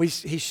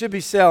 He should be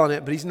selling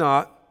it, but he's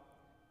not.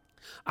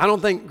 I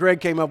don't think Greg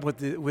came up with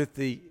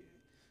the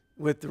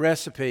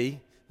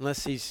recipe,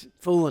 unless he's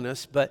fooling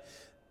us. But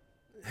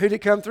who did it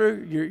come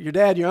through? Your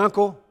dad, your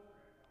uncle,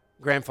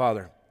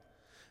 grandfather.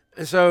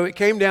 And so it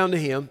came down to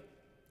him.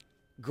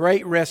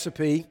 Great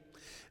recipe,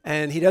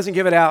 and he doesn't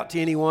give it out to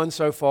anyone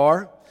so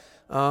far.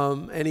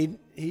 And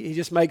he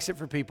just makes it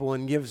for people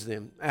and gives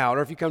them out.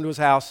 Or if you come to his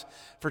house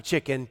for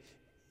chicken,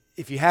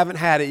 if you haven't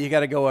had it, you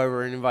got to go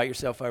over and invite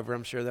yourself over.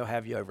 I'm sure they'll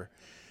have you over.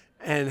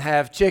 And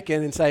have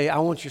chicken and say, "I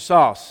want your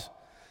sauce."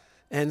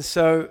 And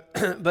so,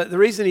 but the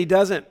reason he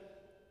doesn't,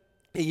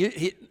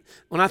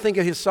 when I think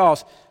of his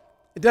sauce,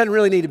 it doesn't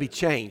really need to be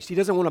changed. He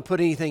doesn't want to put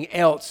anything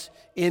else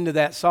into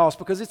that sauce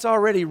because it's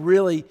already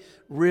really,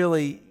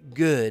 really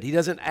good. He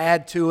doesn't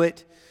add to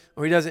it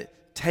or he doesn't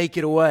take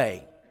it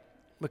away.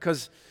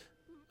 Because,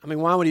 I mean,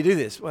 why would he do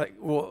this?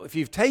 Well, if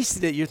you've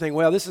tasted it, you think,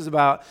 well, this is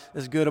about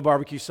as good a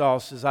barbecue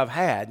sauce as I've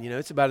had. You know,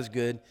 it's about as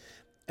good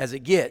as it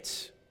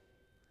gets.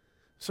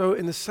 So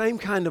in the same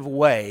kind of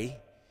way,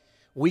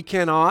 we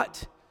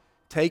cannot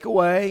take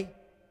away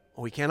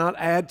or we cannot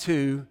add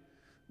to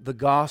the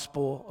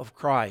gospel of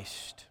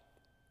Christ.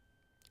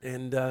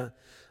 And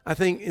I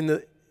think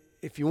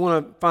if you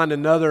want to find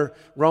another,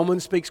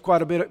 Romans speaks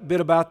quite a bit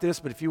about this,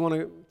 but if you want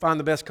to find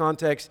the best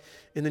context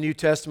in the New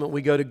Testament,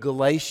 we go to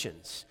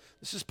Galatians.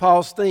 This is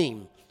Paul's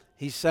theme.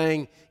 He's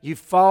saying, you've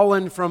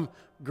fallen from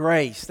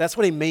grace. That's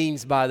what he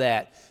means by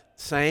that.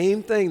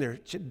 Same thing. There's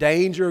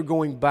danger of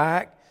going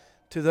back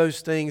to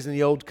those things in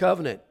the Old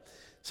Covenant.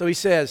 So he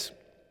says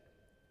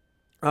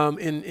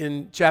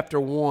in chapter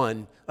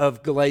 1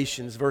 of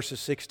Galatians, verses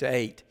 6 to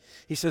 8,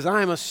 he says,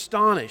 I am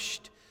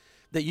astonished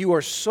that you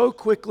are so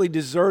quickly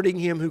deserting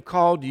him who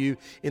called you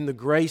in the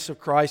grace of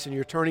Christ and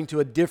you're turning to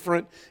a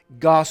different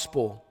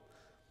gospel.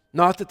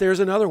 Not that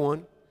there's another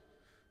one,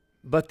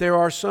 but there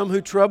are some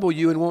who trouble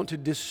you and want to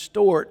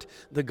distort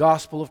the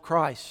gospel of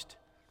Christ.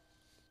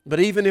 But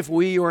even if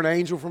we or an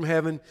angel from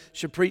heaven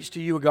should preach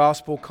to you a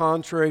gospel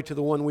contrary to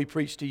the one we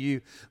preach to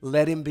you,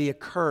 let him be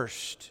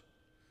accursed.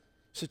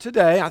 So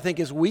today, I think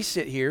as we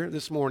sit here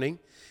this morning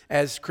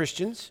as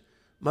Christians,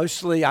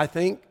 mostly I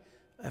think,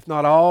 if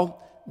not all,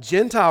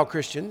 Gentile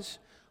Christians,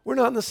 we're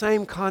not in the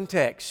same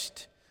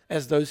context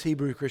as those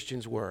Hebrew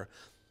Christians were.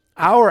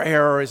 Our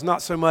error is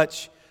not so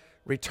much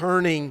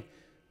returning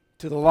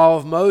to the law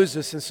of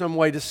Moses in some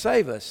way to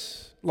save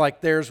us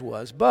like theirs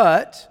was,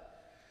 but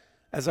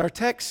as our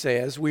text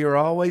says, we are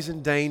always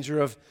in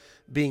danger of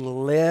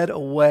being led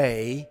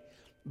away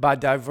by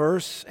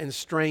diverse and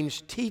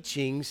strange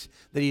teachings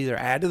that either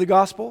add to the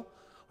gospel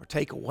or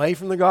take away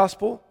from the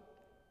gospel.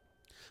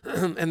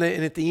 And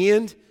at the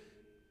end,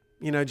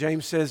 you know,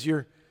 James says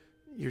you're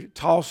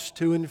tossed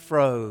to and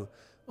fro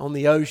on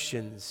the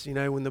oceans. You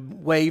know, when the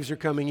waves are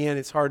coming in,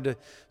 it's hard to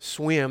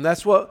swim.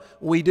 That's what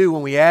we do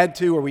when we add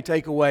to or we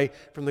take away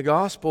from the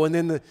gospel. And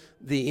then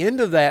the end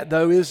of that,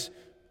 though, is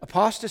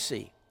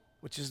apostasy,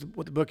 which is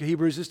what the book of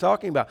Hebrews is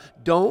talking about.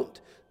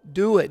 Don't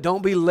do it.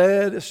 Don't be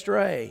led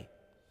astray.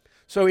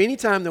 So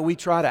anytime that we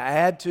try to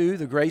add to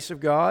the grace of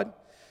God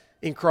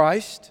in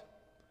Christ,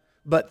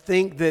 but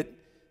think that,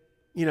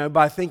 you know,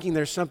 by thinking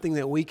there's something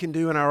that we can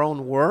do in our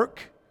own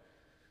work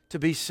to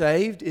be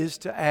saved, is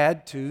to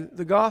add to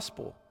the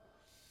gospel.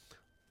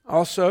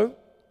 Also,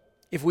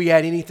 if we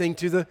add anything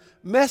to the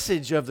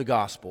message of the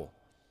gospel,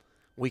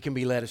 we can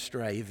be led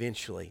astray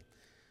eventually.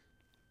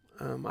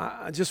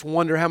 I just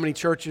wonder how many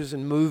churches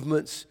and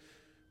movements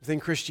within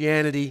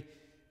Christianity,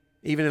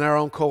 even in our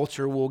own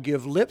culture, will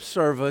give lip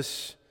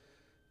service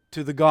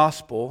to the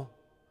gospel,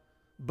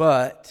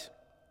 but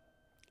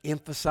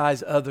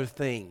emphasize other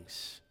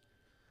things.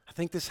 I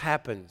think this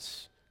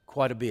happens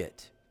quite a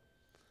bit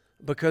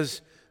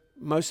because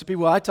most of the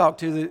people I talk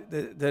to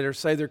that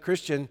say they're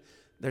Christian,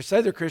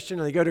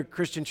 and they go to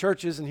Christian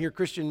churches and hear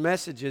Christian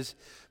messages,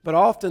 but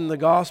often the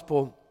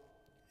gospel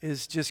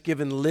is just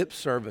given lip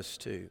service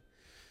to.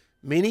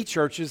 Many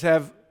churches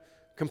have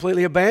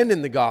completely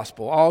abandoned the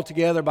gospel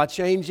altogether by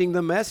changing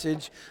the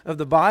message of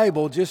the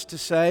Bible just to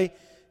say,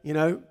 you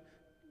know,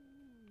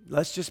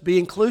 let's just be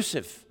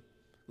inclusive.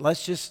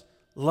 Let's just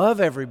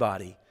love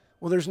everybody.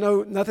 Well, there's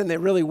nothing that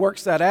really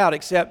works that out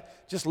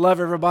except just love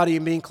everybody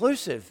and be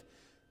inclusive.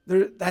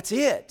 That's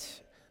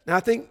it. Now, I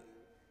think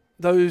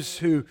those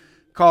who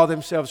call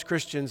themselves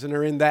Christians and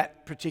are in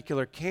that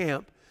particular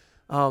camp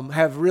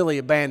have really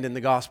abandoned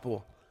the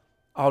gospel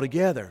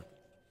altogether.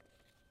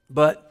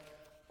 But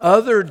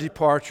other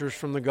departures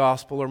from the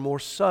gospel are more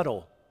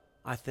subtle,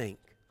 I think.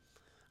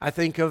 I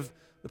think of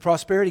the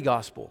prosperity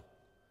gospel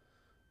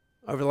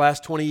over the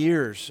last 20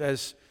 years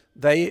as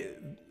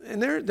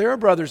there are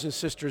brothers and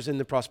sisters in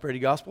the prosperity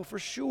gospel for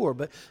sure,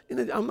 but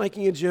I'm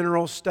making a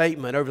general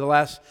statement. Over the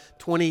last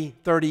 20,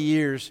 30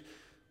 years,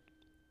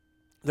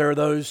 there are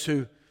those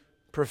who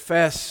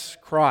profess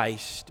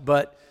Christ,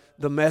 but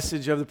the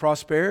message of the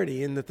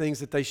prosperity and the things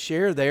that they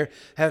share there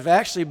have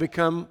actually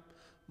become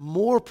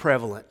more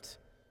prevalent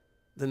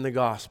than the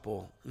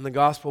gospel. And the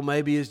gospel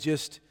maybe is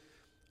just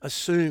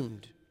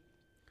assumed.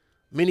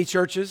 Many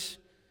churches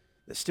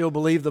that still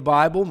believe the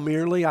Bible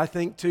merely, I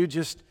think, to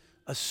just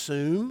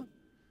assume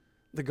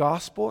the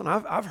gospel. And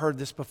I've heard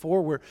this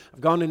before where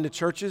I've gone into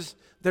churches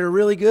that are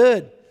really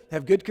good,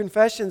 have good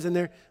confessions,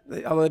 and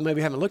although they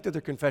maybe haven't looked at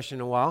their confession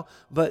in a while,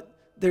 but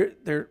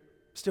they're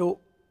still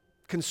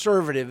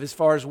conservative as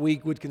far as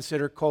we would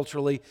consider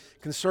culturally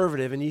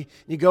conservative. And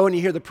you go and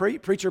you hear the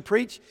preacher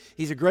preach.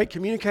 He's a great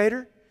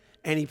communicator,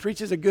 and he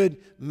preaches a good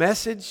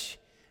message,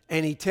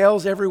 and he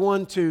tells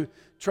everyone to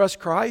trust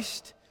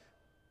Christ.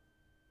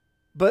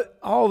 But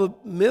all the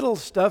middle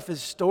stuff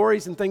is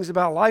stories and things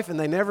about life, and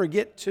they never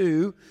get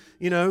to,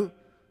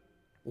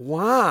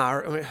 why,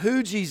 or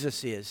who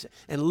Jesus is,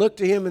 and look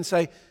to him and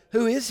say,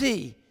 who is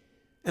he?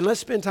 And let's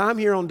spend time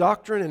here on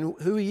doctrine and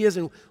who he is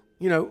and,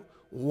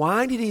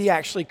 why did he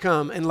actually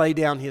come and lay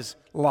down his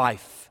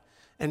life?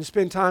 And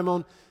spend time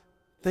on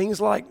things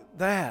like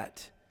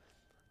that.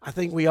 I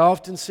think we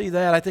often see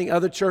that. I think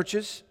other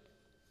churches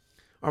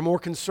are more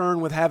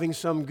concerned with having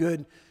some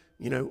good,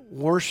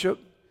 worship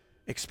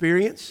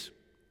experience.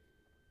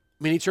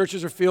 Many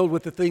churches are filled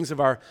with the things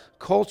of our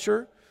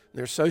culture.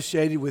 They're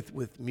associated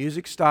with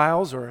music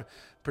styles or a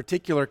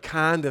particular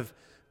kind of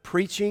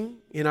preaching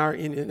and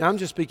I'm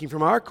just speaking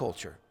from our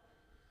culture.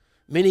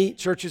 Many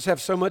churches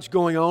have so much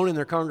going on in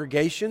their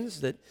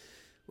congregations that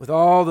with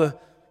all the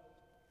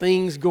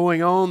things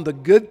going on, the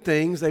good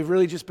things, they've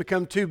really just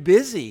become too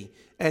busy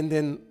and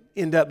then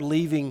end up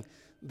leaving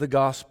the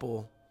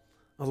gospel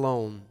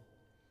alone.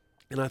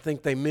 And I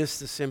think they miss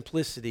the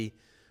simplicity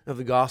of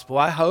the gospel.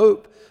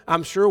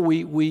 I'm sure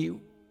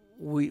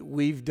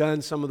we've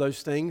done some of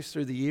those things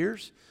through the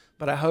years,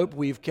 but I hope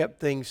we've kept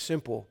things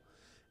simple.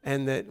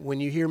 And that when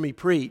you hear me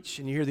preach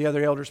and you hear the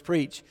other elders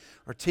preach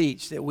or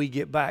teach, that we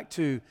get back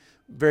to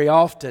very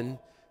often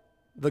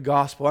the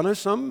gospel. I know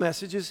some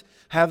messages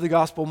have the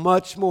gospel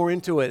much more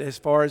into it as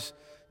far as,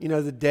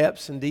 the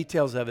depths and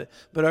details of it.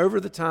 But over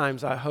the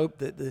times, I hope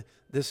that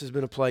this has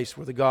been a place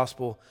where the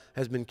gospel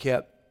has been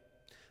kept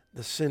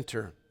the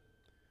center.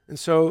 And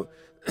so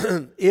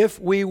if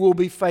we will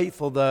be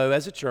faithful, though,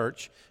 as a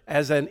church,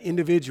 as an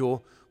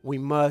individual, we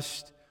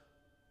must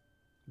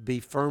be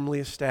firmly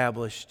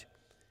established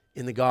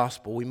in the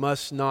gospel. We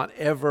must not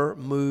ever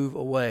move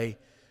away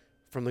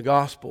from the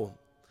gospel,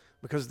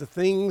 because the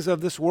things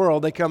of this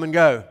world, they come and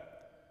go.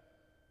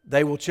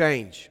 They will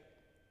change.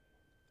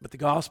 But the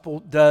gospel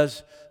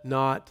does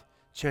not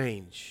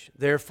change.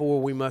 Therefore,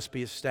 we must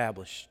be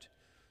established.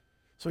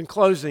 So in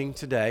closing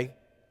today,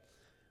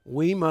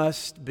 we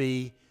must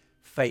be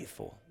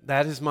faithful.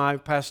 That is my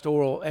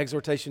pastoral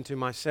exhortation to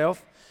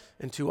myself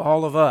and to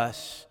all of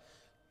us.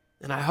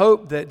 And I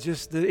hope that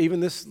even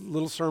this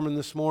little sermon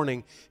this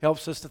morning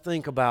helps us to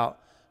think about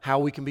how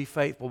we can be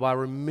faithful by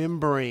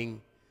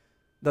remembering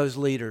those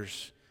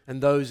leaders and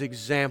those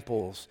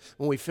examples.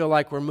 When we feel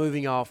like we're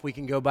moving off, we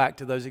can go back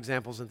to those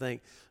examples and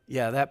think,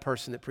 yeah, that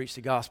person that preached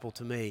the gospel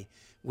to me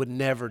would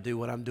never do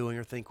what I'm doing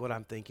or think what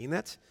I'm thinking.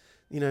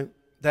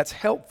 That's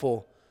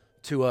helpful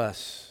to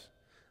us.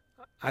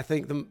 I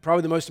think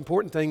probably the most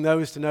important thing, though,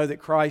 is to know that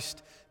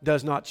Christ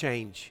does not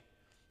change.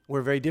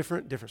 We're very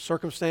different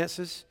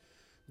circumstances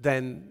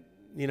than,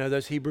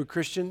 those Hebrew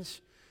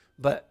Christians,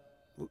 but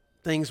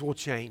things will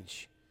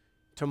change.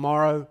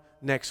 Tomorrow,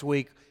 next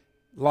week,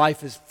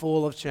 life is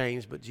full of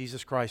change, but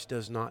Jesus Christ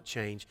does not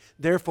change.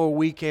 Therefore,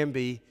 we can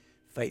be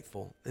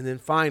faithful. And then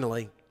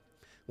finally,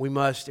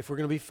 if we're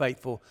going to be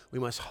faithful, we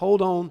must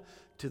hold on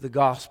to the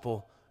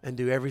gospel and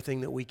do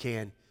everything that we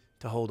can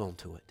to hold on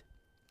to it.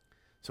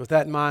 So with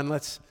that in mind,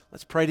 let's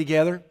pray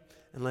together,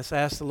 and let's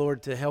ask the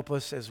Lord to help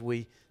us as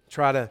we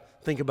try to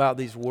think about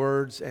these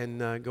words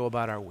and go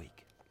about our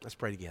week. Let's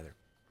pray together.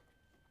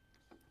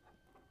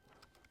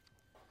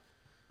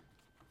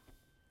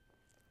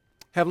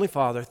 Heavenly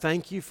Father,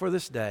 thank you for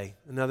this day,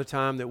 another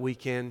time that we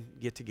can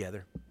get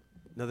together,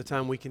 another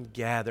time we can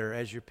gather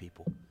as your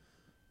people.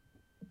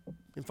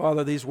 And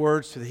Father, these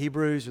words to the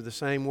Hebrews are the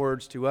same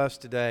words to us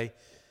today.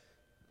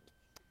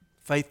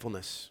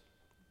 Faithfulness,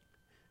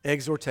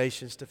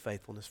 exhortations to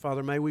faithfulness.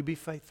 Father, may we be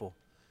faithful.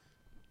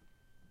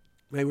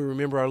 May we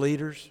remember our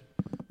leaders.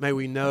 May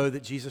we know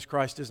that Jesus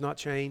Christ does not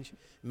change.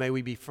 May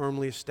we be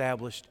firmly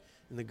established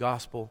in the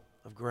gospel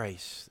of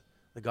grace,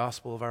 the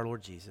gospel of our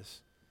Lord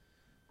Jesus.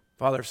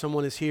 Father, if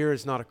someone is here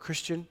is not a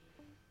Christian,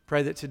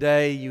 pray that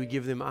today you would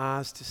give them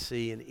eyes to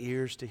see and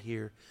ears to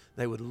hear.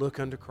 They would look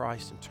unto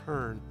Christ and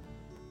turn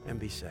and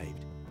be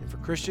saved. And for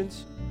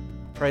Christians,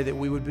 pray that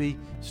we would be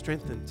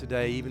strengthened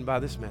today even by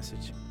this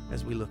message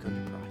as we look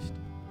unto Christ.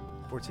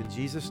 For it's in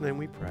Jesus' name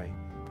we pray.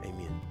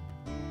 Amen.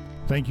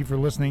 Thank you for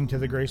listening to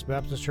the Grace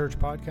Baptist Church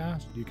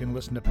podcast. You can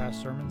listen to past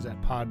sermons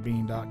at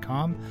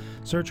podbean.com.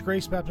 Search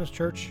Grace Baptist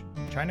Church,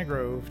 China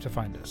Grove to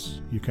find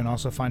us. You can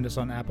also find us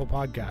on Apple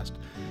Podcast.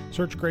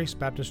 Search Grace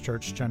Baptist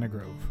Church, China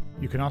Grove.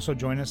 You can also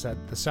join us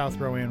at the South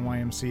Rowan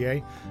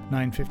YMCA,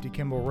 950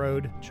 Kimball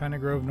Road, China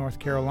Grove, North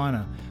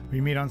Carolina. We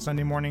meet on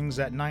Sunday mornings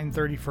at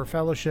 9:30 for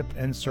fellowship,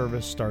 and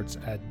service starts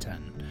at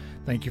 10.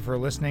 Thank you for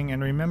listening,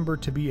 and remember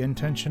to be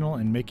intentional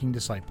in making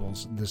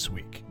disciples this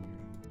week.